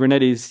that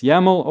Kubernetes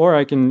YAML, or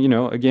I can, you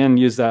know, again,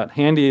 use that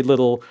handy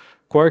little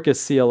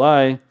Quarkus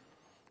CLI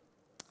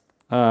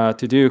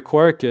to do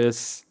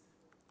Quarkus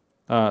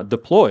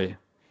deploy.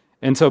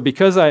 And so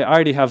because I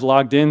already have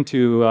logged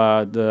into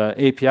the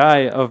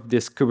API of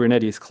this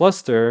Kubernetes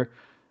cluster,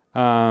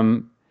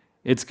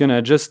 it's going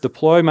to just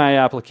deploy my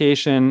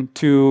application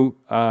to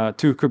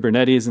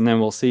Kubernetes, and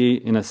then we'll see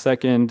in a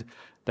second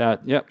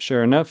that, yep,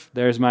 sure enough,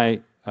 there's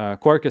my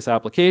Quarkus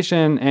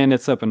application, and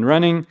it's up and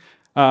running.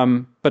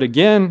 But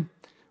again,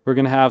 we're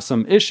going to have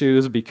some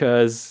issues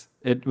because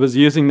it was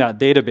using that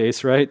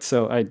database, right?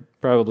 So I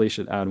probably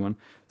should add one.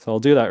 So I'll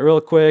do that real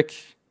quick.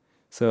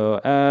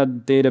 So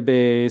add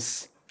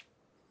database,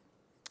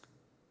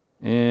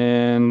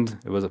 and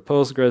it was a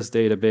Postgres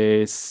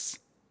database,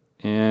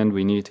 and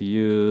we need to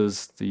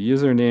use the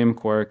username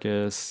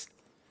Quarkus,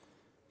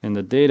 and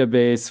the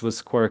database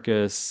was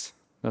Quarkus.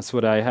 That's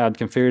what I had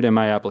configured in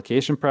my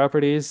application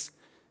properties.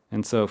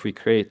 And so if we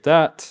create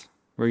that,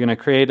 we're going to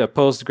create a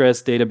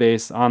Postgres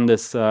database on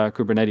this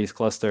Kubernetes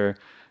cluster.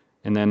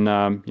 And then,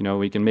 you know,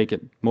 we can make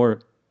it more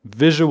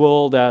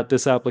visual that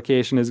this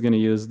application is going to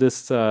use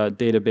this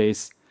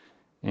database.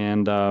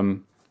 And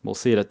we'll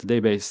see that the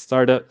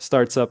database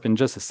starts up in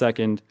just a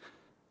second.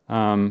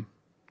 And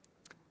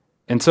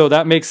so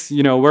that makes,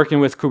 you know, working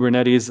with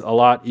Kubernetes a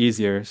lot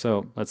easier.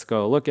 So let's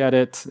go look at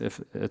it. If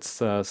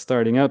it's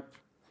starting up.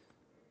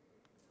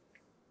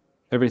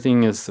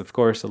 Everything is, of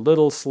course, a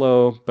little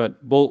slow, but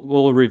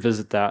we'll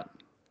revisit that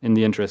in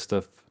the interest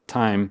of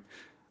time.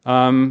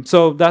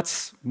 So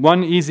that's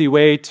one easy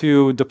way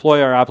to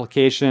deploy our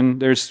application.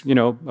 There's, you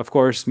know, of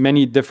course,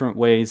 many different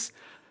ways.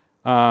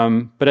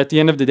 But at the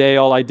end of the day,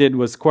 all I did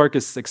was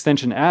Quarkus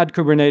extension add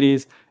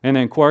Kubernetes, and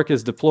then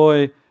Quarkus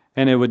deploy,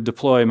 and it would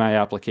deploy my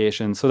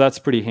application. So that's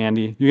pretty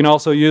handy. You can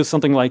also use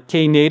something like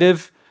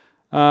Knative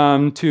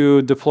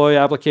to deploy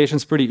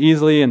applications pretty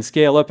easily and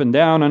scale up and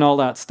down and all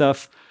that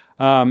stuff.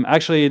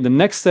 Actually, the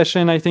next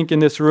session, I think, in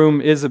this room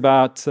is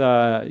about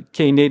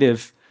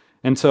Knative.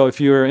 And so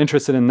if you're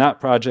interested in that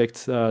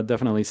project,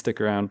 definitely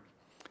stick around.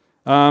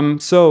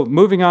 So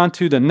moving on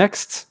to the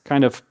next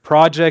kind of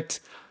project,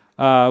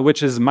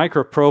 which is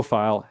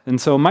MicroProfile. And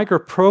so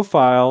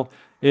MicroProfile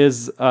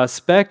is a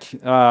spec.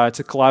 It's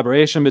a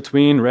collaboration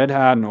between Red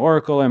Hat and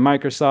Oracle and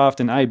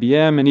Microsoft and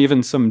IBM, and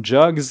even some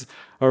jugs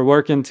are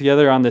working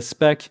together on this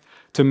spec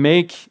to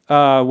make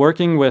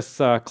working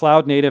with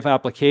cloud-native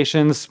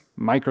applications,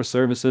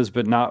 microservices,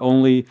 but not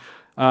only,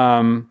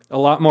 a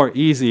lot more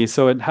easy.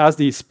 So it has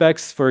these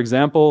specs, for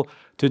example,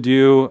 to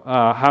do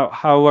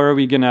how are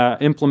we going to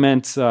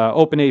implement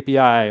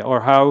OpenAPI, or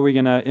how are we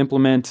going to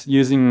implement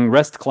using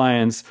REST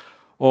clients,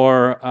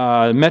 or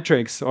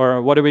metrics,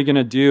 or what are we going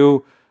to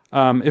do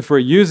if we're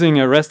using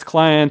a REST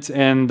client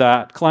and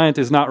that client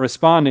is not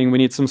responding. We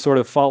need some sort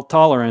of fault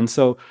tolerance.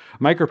 So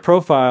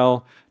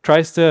MicroProfile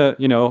tries to,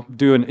 you know,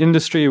 do an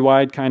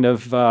industry-wide kind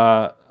of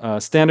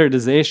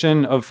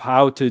standardization of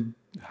how to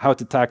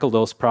tackle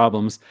those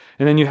problems.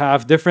 And then you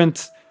have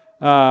different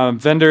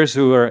vendors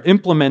who are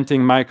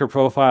implementing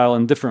MicroProfile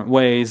in different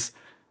ways.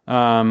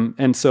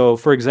 And so,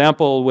 for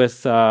example,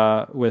 with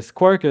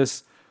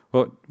Quarkus,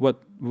 what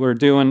we're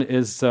doing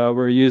is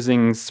we're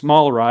using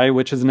SmallRye,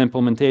 which is an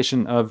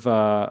implementation of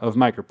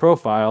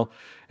MicroProfile.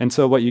 And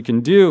so what you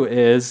can do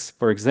is,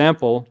 for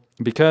example,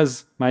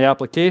 because my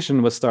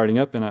application was starting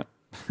up and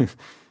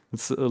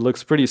it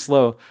looks pretty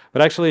slow,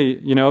 but actually,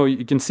 you know,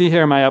 you can see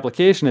here in my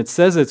application, it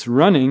says it's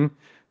running,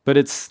 but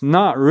it's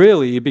not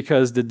really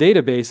because the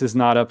database is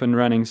not up and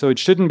running. So it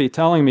shouldn't be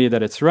telling me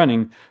that it's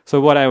running.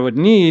 So what I would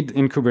need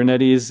in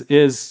Kubernetes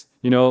is,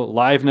 you know,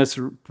 liveness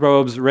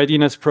probes,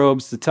 readiness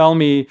probes to tell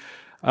me,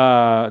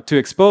 to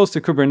expose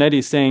to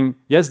Kubernetes saying,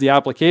 yes, the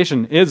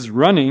application is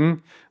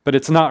running, but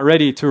it's not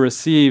ready to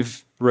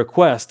receive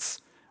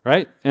requests,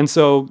 right? And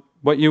so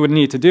what you would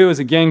need to do is,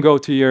 again, go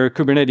to your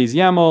Kubernetes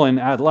YAML and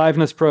add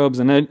liveness probes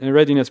and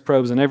readiness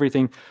probes and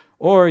everything.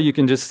 Or you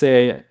can just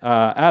say,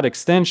 add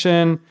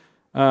extension,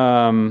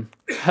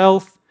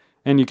 health,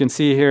 and you can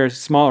see here,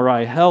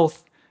 SmallRye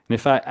health. And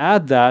if I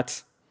add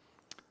that,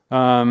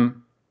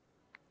 and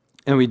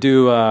we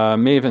do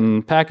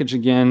Maven package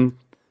again,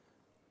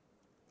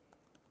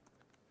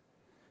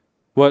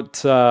 what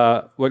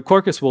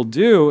Quarkus will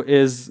do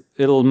is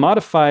it'll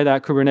modify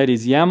that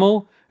Kubernetes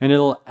YAML, and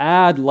it'll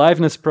add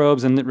liveness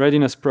probes and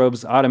readiness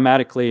probes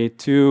automatically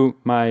to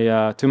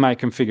my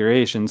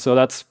configuration. So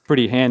that's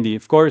pretty handy.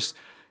 Of course,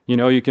 you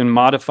know, you can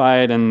modify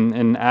it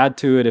and add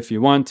to it if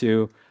you want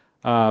to,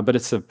 but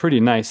it's a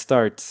pretty nice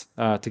start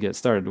to get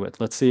started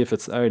with. Let's see if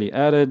it's already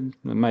added.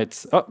 It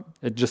might. Oh,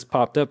 it just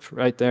popped up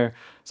right there.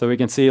 So we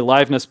can see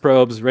liveness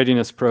probes,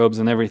 readiness probes,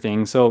 and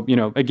everything. So, you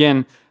know,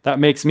 again, that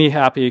makes me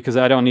happy because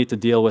I don't need to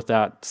deal with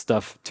that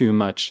stuff too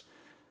much.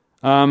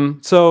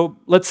 So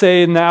let's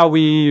say now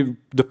we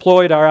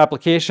deployed our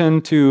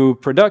application to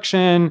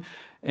production,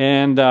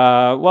 and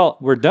well,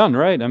 we're done,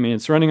 right? I mean,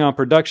 it's running on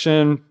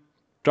production,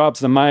 drops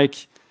the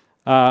mic.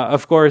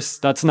 Of course,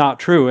 that's not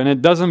true, and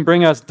it doesn't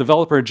bring us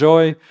developer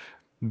joy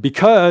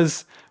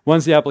because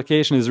once the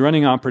application is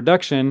running on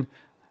production,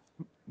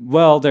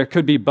 well, there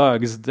could be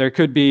bugs, there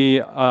could be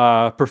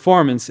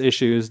performance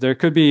issues, there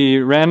could be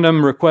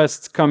random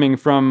requests coming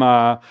from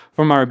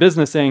our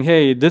business saying,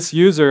 hey, this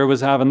user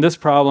was having this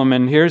problem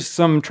and here's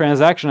some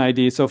transaction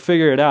ID, so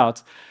figure it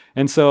out.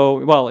 And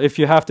so, well, if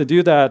you have to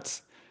do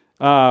that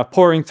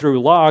pouring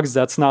through logs,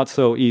 that's not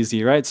so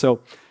easy, right?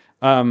 So,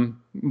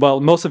 well,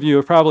 most of you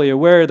are probably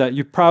aware that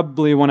you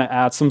probably want to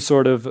add some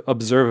sort of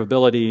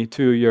observability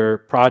to your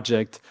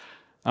project.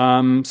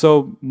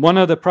 So one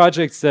of the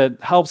projects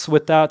that helps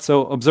with that,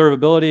 so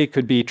observability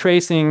could be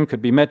tracing,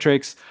 could be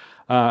metrics.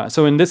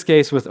 So in this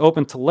case with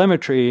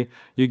OpenTelemetry,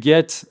 you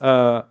get,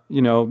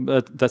 you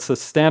know, that's a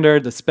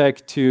standard, the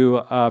spec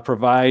to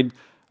provide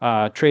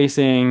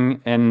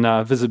tracing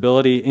and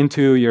visibility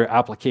into your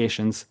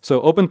applications.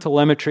 So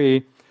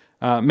OpenTelemetry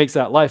makes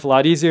that life a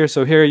lot easier.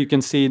 So here you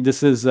can see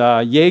this is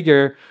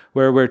Jaeger,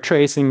 where we're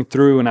tracing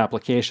through an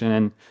application.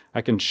 And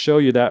I can show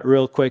you that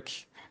real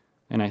quick.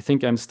 And I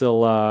think I'm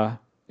still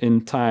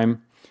in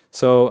time.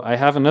 So I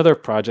have another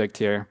project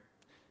here.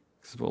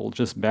 So we'll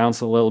just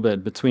bounce a little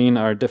bit between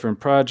our different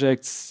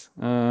projects.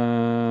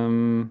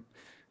 For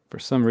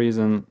some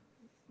reason,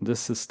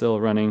 this is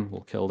still running.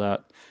 We'll kill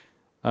that.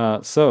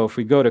 So if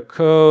we go to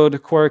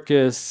code,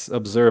 Quarkus,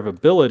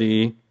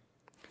 observability,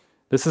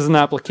 this is an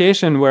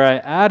application where I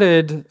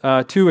added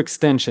 2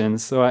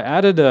 extensions. So I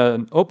added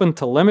an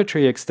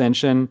OpenTelemetry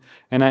extension,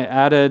 and I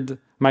added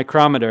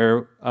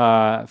Micrometer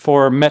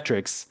for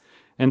metrics.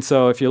 And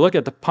so if you look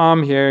at the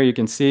POM here, you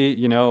can see,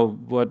 you know,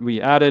 what we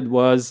added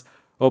was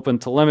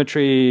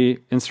OpenTelemetry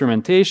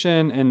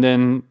instrumentation, and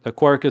then the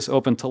Quarkus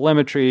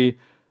OpenTelemetry,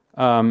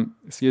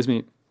 excuse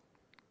me,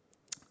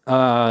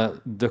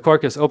 the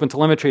Quarkus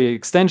OpenTelemetry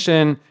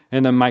extension,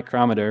 and the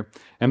Micrometer.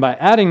 And by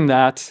adding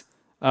that,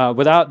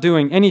 without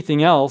doing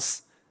anything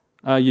else,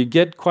 you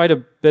get quite a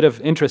bit of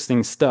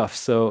interesting stuff.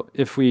 So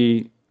if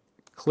we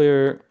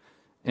clear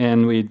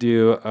and we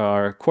do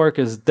our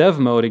Quarkus dev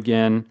mode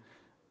again,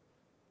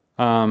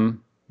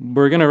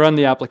 we're going to run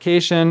the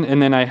application,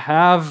 and then I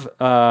have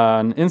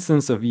an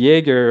instance of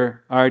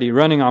Jaeger already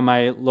running on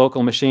my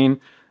local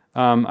machine.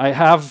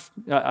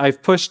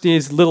 I've pushed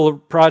these little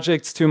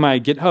projects to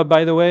my GitHub,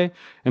 by the way,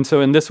 and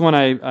so in this one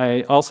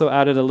I also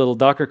added a little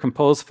Docker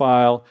Compose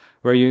file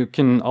where you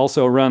can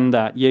also run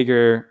that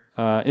Jaeger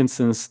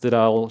instance that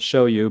I'll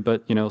show you.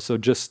 But you know, so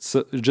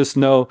just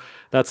know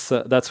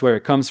that's where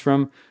it comes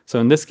from. So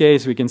in this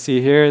case, we can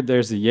see here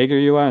there's the Jaeger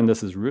UI, and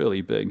this is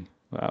really big.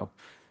 Wow.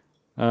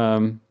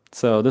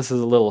 So this is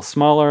a little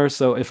smaller.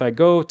 So if I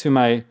go to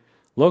my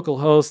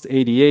localhost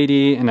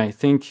 8080, and I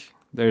think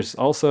there's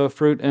also a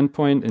fruit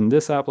endpoint in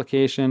this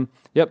application.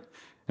 Yep.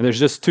 And there's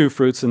just 2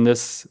 fruits in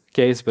this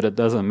case, but it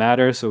doesn't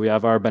matter. So we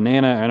have our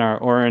banana and our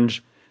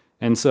orange.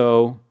 And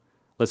so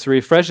let's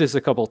refresh this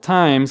a couple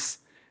times.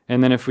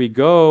 And then if we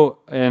go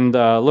and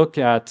look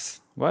at,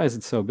 why is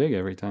it so big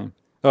every time?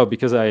 Oh,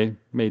 because I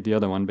made the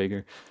other one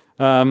bigger.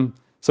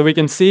 So we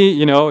can see,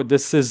 you know,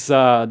 this is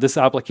this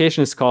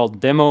application is called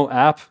Demo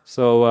App.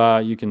 So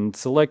you can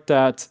select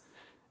that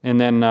and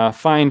then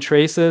find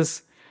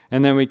traces.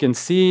 And then we can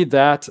see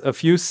that a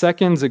few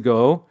seconds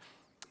ago,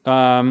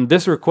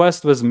 this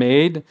request was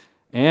made.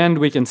 And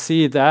we can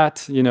see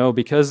that, you know,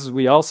 because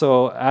we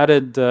also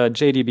added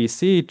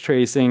JDBC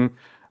tracing,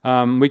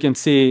 we can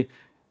see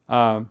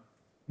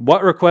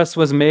what request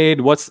was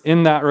made, what's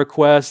in that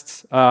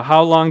request,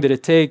 how long did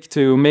it take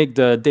to make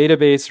the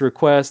database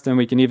request, and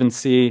we can even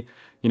see,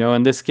 you know,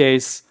 in this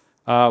case,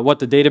 what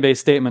the database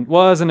statement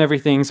was and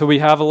everything. So we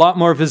have a lot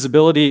more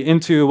visibility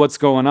into what's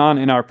going on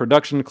in our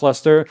production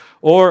cluster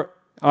or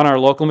on our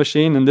local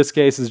machine. In this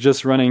case, is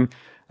just running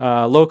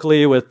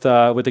locally with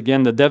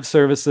again the dev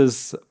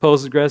services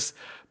Postgres,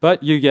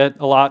 but you get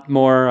a lot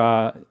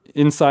more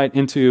insight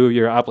into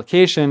your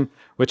application,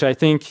 which I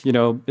think, you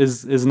know,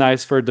 is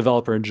nice for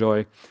developer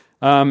enjoy.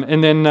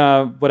 And then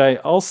what I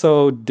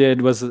also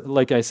did was,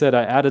 like I said,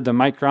 I added the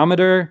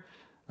micrometer,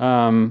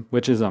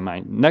 which is on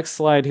my next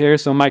slide here.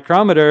 So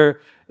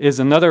micrometer is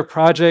another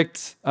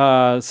project.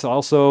 It's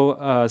also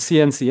a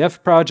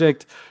CNCF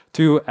project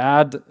to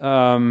add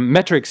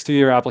metrics to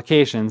your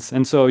applications.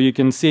 And so you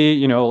can see,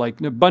 you know, like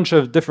a bunch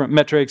of different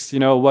metrics, you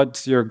know,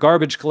 what's your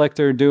garbage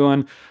collector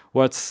doing?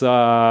 What's, you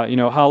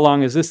know, how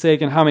long is this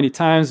taking? How many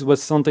times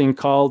was something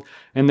called?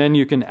 And then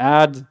you can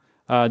add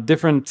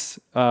different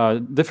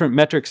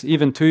metrics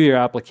even to your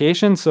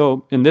application.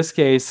 So in this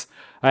case,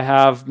 I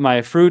have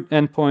my fruit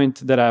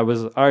endpoint that I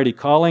was already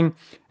calling,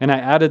 and I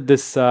added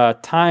this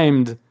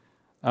timed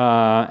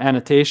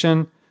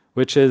annotation,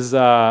 which is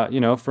you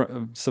know,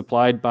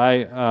 supplied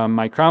by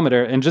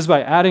Micrometer. And just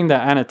by adding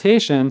that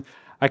annotation,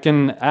 I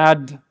can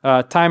add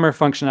timer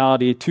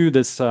functionality to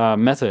this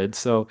method.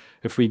 So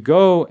if we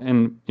go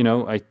and, you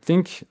know, I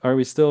think, are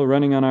we still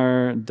running on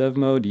our dev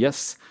mode?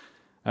 Yes.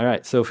 All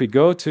right. So if we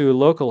go to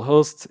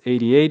localhost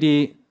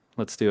 8080,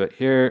 let's do it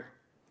here.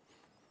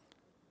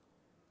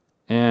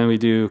 And we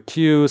do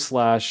q/not-dev.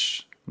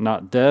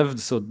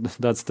 So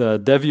that's the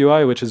dev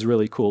UI, which is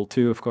really cool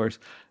too, of course.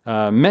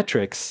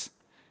 Metrics.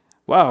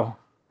 Wow.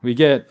 We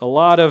get a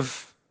lot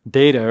of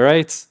data,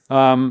 right?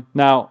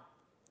 Now,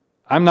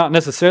 I'm not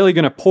necessarily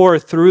going to pour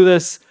through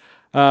this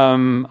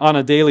on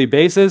a daily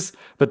basis,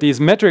 but these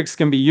metrics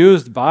can be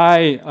used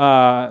by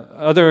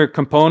other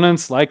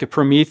components like a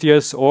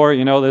Prometheus, or,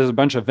 you know, there's a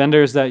bunch of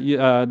vendors that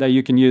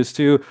you can use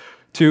too,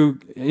 to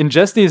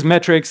ingest these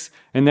metrics,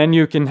 and then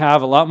you can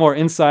have a lot more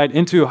insight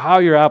into how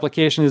your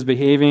application is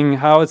behaving,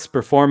 how it's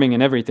performing,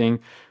 and everything.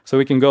 So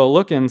we can go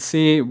look and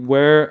see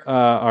where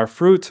our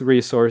fruit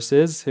resource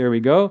is. Here we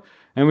go.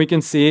 And we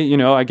can see, you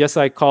know, I guess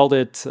I called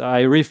it,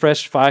 I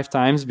refreshed 5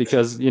 times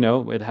because, you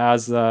know, it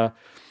has the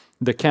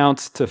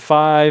count to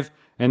 5.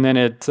 And then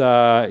it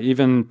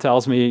even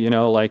tells me, you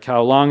know, like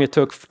how long it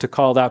took to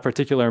call that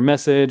particular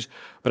message.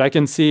 But I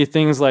can see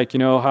things like, you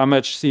know, how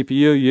much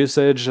CPU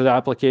usage the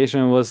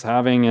application was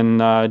having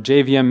and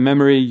JVM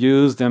memory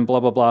used and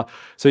blah, blah, blah.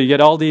 So you get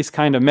all these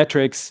kind of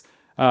metrics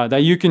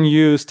that you can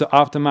use to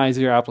optimize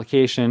your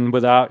application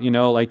without, you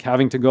know, like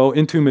having to go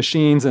into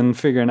machines and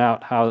figuring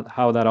out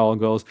how that all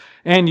goes.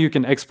 And you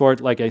can export,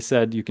 like I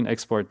said, you can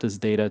export this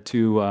data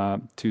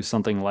to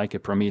something like a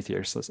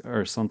Prometheus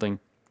or something.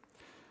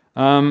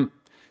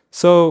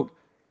 So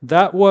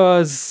that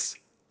was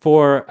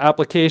for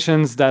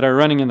applications that are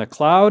running in the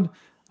cloud.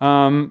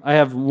 I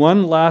have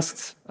one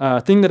last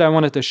thing that I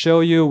wanted to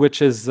show you,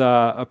 which is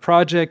a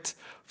project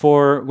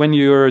for when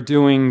you're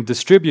doing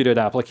distributed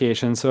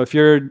applications. So if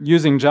you're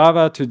using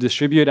Java to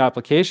distribute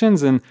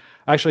applications, and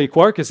actually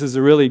Quarkus is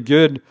a really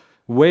good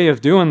way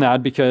of doing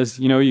that, because,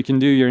 you know, you can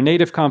do your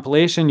native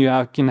compilation,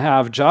 you can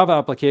have Java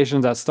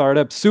applications that start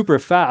up super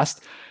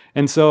fast.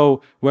 And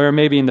so where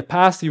maybe in the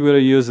past you would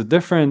have used a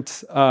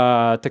different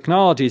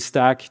technology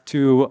stack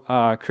to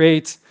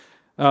create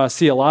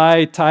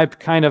CLI type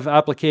kind of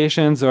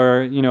applications,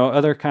 or, you know,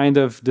 other kind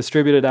of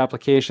distributed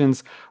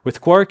applications, with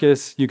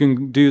Quarkus you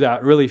can do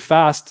that really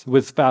fast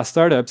with fast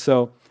startup.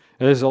 So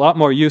there's a lot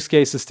more use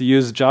cases to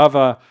use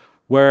Java,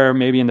 where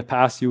maybe in the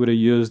past you would have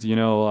used, you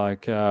know,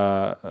 like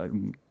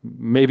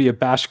maybe a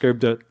bash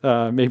script,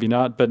 maybe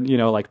not, but, you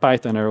know, like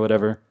Python or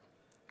whatever.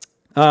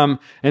 And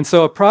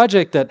so a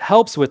project that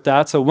helps with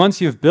that, so once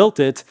you've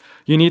built it,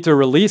 you need to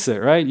release it,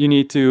 right? You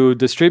need to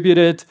distribute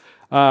it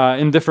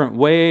in different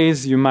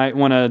ways. You might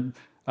want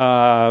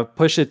to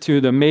push it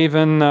to the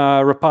Maven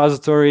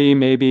repository,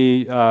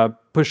 maybe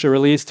push a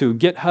release to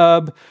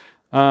GitHub.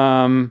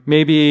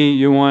 Maybe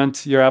you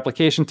want your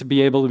application to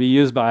be able to be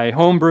used by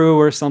Homebrew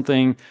or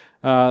something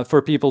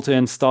for people to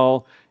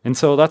install. And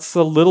so that's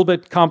a little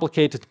bit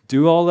complicated to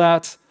do all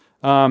that.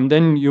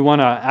 Then you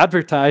want to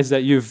advertise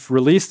that you've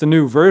released a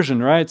new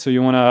version, right? So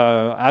you want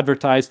to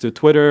advertise to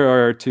Twitter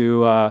or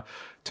to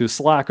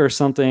Slack or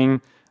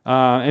something,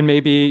 and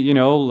maybe, you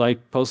know,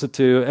 like post it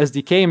to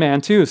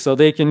SDKMAN too, so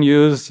they can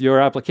use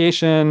your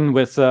application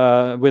with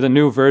a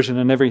new version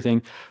and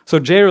everything. So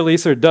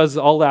JReleaser does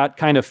all that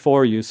kind of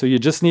for you. So you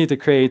just need to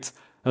create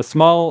a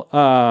small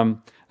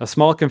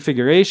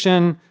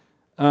configuration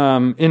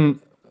in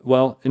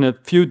well, in a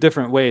few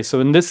different ways. So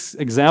in this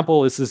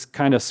example, this is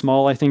kind of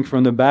small, I think,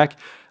 from the back.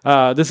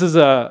 This is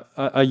a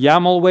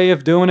YAML way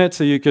of doing it.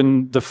 So you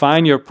can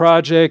define your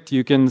project.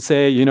 You can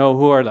say, you know,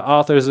 who are the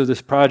authors of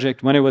this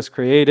project, when it was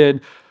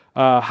created,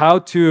 how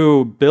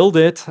to build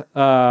it.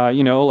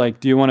 You know, like,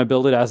 do you want to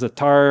build it as a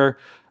tar,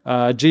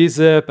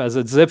 gzip, as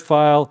a zip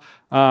file?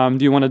 Do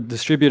you want to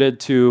distribute it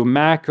to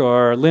Mac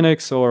or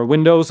Linux or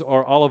Windows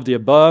or all of the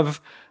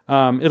above?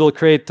 It'll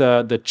create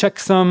the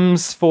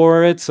checksums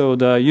for it, so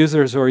the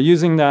users who are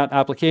using that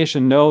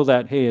application know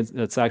that, hey,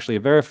 it's actually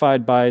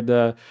verified by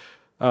the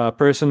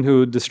person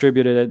who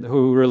distributed it,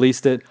 who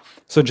released it.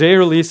 So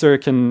JReleaser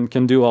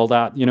can do all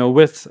that. You know,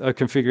 with a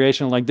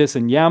configuration like this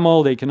in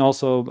YAML, they can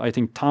also, I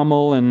think,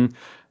 TOML and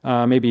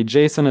maybe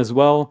JSON as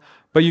well.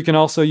 But you can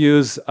also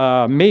use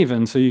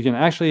Maven. So you can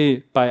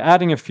actually, by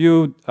adding a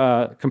few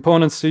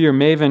components to your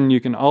Maven,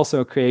 you can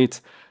also create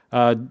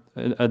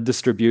a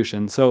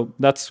distribution. So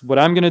that's what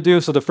I'm going to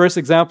do. So the first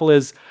example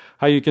is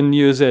how you can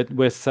use it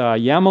with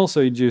YAML.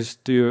 So you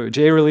just do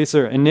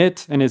JReleaser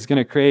init, and it's going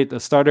to create a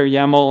starter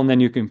YAML, and then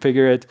you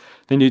configure it.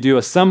 Then you do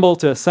assemble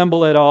to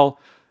assemble it all,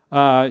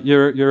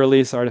 your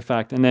release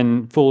artifact, and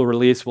then full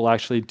release will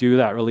actually do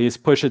that release,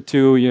 push it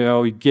to, you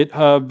know,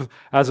 GitHub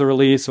as a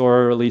release,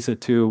 or release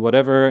it to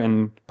whatever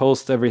and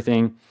post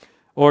everything.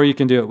 Or you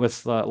can do it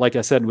with, like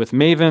I said, with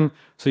Maven.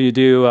 So you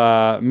do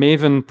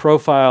Maven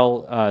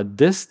profile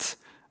dist,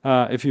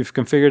 if you've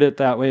configured it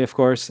that way, of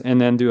course,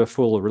 and then do a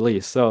full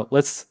release. So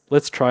let's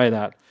try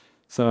that.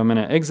 So I'm going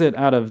to exit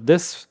out of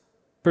this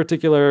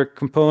particular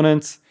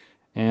component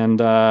and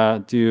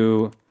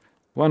do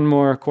one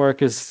more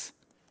Quarkus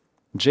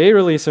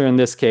JReleaser in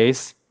this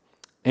case.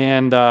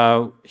 And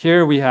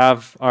here we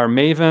have our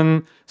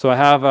Maven. So I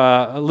have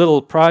a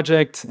little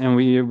project, and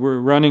we're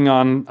running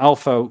on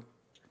Alpha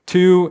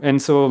 2,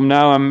 and so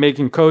now I'm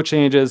making code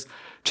changes,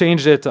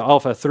 changed it to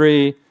Alpha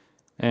 3,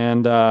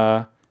 and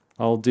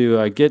I'll do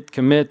a git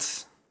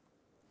commit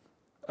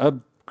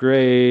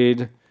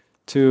upgrade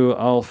to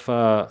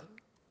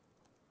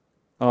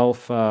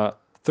Alpha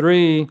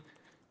 3,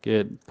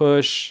 git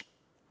push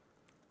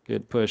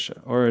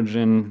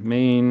origin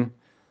main.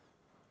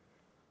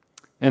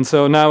 And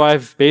so now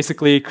I've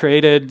basically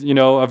created, you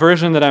know, a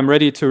version that I'm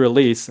ready to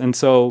release. And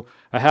so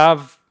I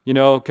have, you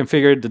know,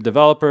 configured the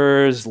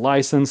developers,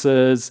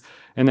 licenses,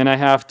 and then I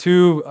have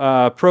two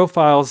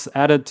profiles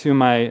added to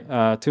my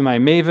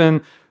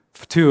Maven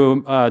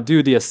to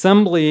do the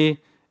assembly,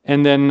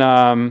 and then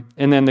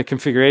the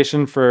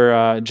configuration for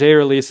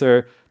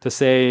JReleaser to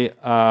say,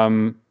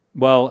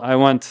 well, I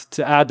want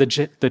to add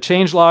the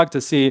change log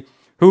to see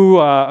who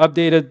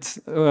updated,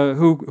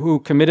 who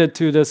committed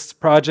to this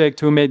project,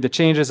 who made the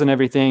changes and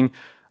everything.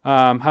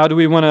 How do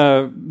we want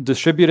to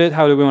distribute it?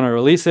 How do we want to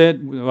release it?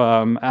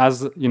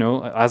 As you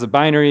know, as a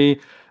binary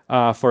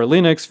for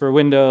Linux, for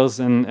Windows,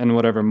 and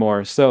whatever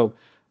more. So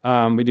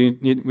we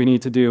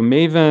need to do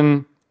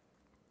Maven,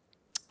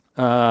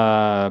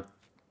 and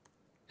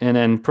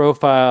then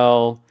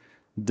profile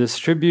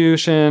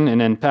distribution, and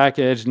then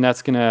package, and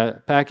that's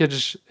gonna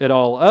package it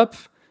all up.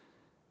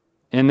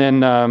 And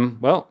then,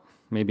 well,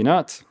 maybe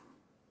not.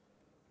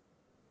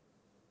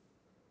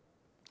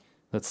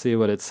 Let's see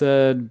what it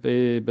said.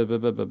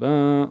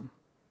 Error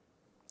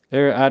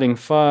adding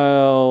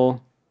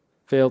file,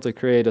 failed to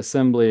create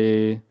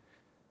assembly.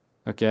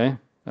 Okay,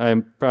 I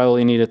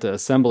probably needed to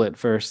assemble it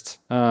first.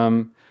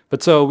 But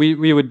so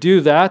we would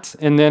do that,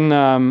 and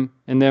then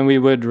we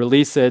would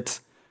release it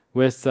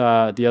with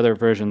the other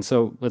version.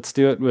 So let's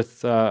do it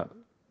with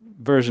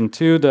version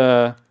 2,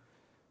 the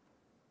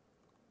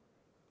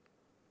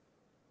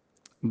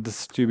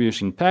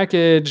distribution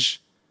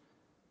package.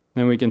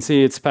 Then we can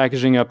see it's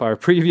packaging up our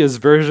previous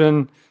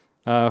version.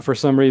 For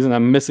some reason,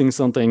 I'm missing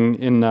something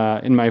in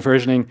my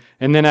versioning.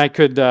 And then I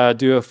could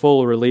do a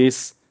full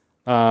release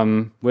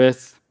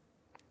with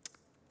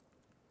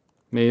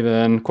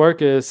Maven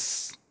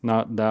Quarkus,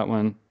 not that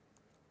one.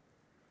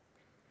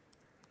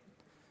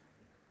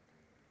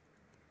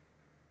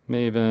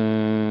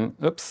 Maven,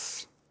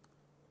 oops.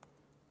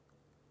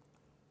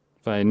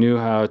 If I knew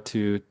how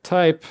to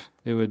type,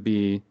 it would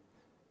be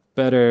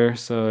better.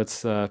 So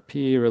it's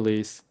P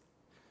release.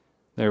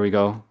 There we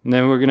go. And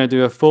then we're going to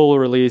do a full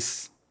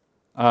release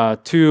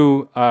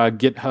to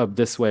GitHub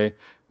this way,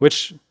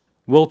 which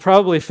will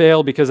probably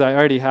fail because I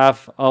already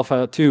have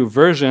Alpha 2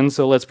 version.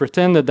 So let's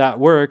pretend that that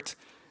worked.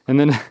 And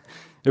then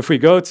if we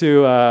go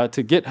to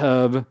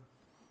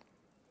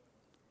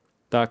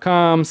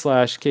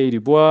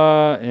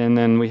github.com/kdubois, and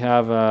then we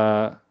have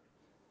a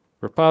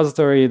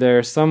repository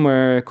there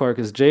somewhere,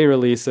 Quarkus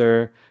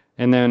JReleaser,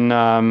 and then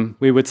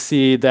we would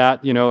see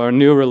that, you know, our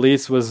new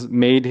release was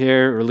made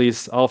here,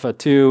 release Alpha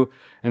 2,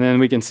 and then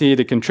we can see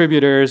the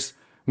contributors.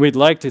 We'd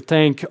like to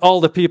thank all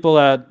the people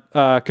that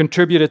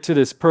contributed to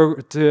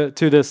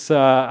this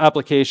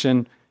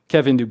application,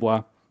 Kevin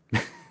Dubois.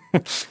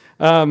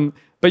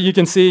 But you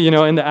can see, you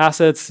know, in the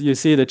assets, you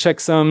see the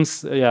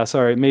checksums. Yeah,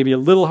 sorry, maybe a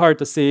little hard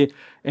to see,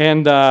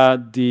 and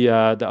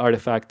the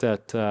artifact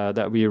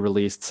that we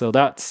released. So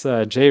that's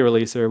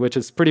JReleaser, which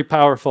is pretty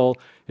powerful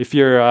if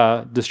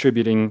you're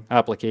distributing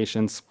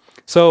applications.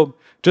 So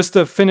just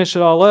to finish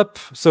it all up,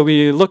 so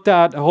we looked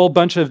at a whole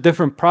bunch of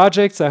different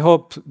projects. I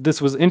hope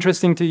this was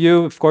interesting to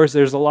you. Of course,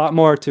 there's a lot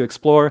more to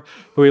explore.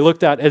 But we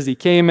looked at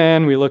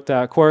SDKMAN, we looked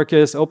at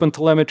Quarkus,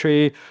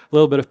 OpenTelemetry, a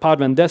little bit of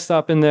Podman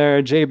Desktop in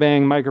there,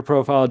 Jbang,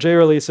 MicroProfile,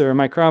 JReleaser,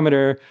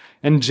 Micrometer,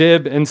 and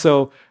Jib. And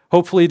so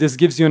hopefully this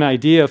gives you an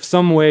idea of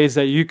some ways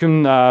that you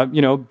can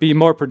be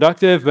more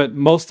productive, but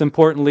most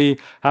importantly,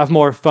 have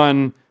more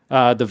fun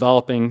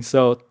developing.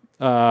 So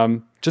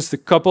just a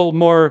couple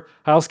more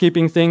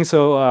housekeeping things.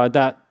 So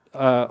that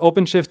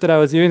OpenShift that I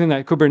was using,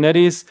 that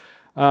Kubernetes,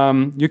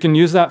 you can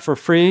use that for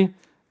free.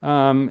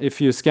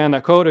 If you scan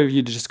that code, or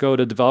you just go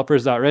to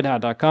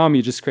developers.redhat.com,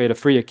 you just create a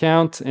free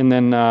account, and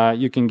then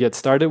you can get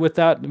started with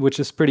that, which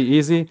is pretty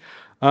easy.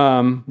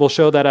 We'll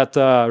show that at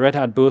the Red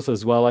Hat booth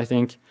as well, I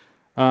think.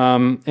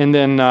 And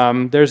then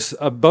there's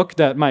a book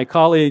that my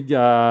colleagues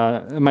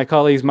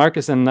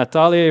Marcus and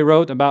Natalia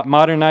wrote about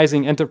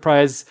modernizing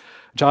enterprise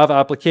Java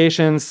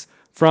applications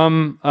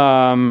from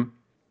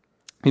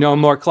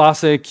more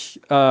classic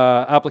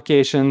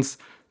applications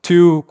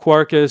to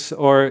Quarkus,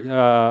 or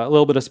a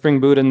little bit of Spring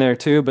Boot in there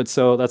too. But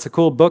so that's a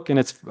cool book, and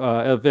it's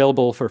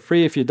available for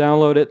free if you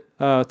download it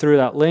through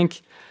that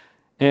link.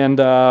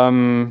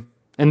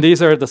 And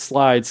these are the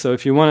slides. So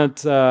if you wanted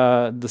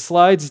the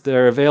slides,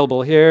 they're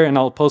available here, and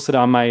I'll post it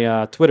on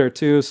my Twitter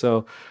too.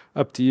 So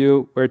up to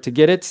you where to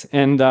get it.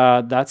 And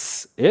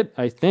that's it,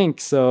 I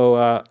think.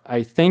 So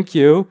I thank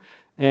you.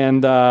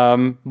 And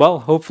well,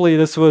 hopefully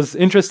this was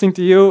interesting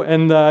to you,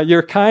 and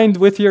you're kind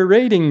with your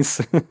ratings.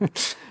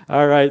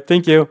 All right,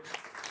 thank you.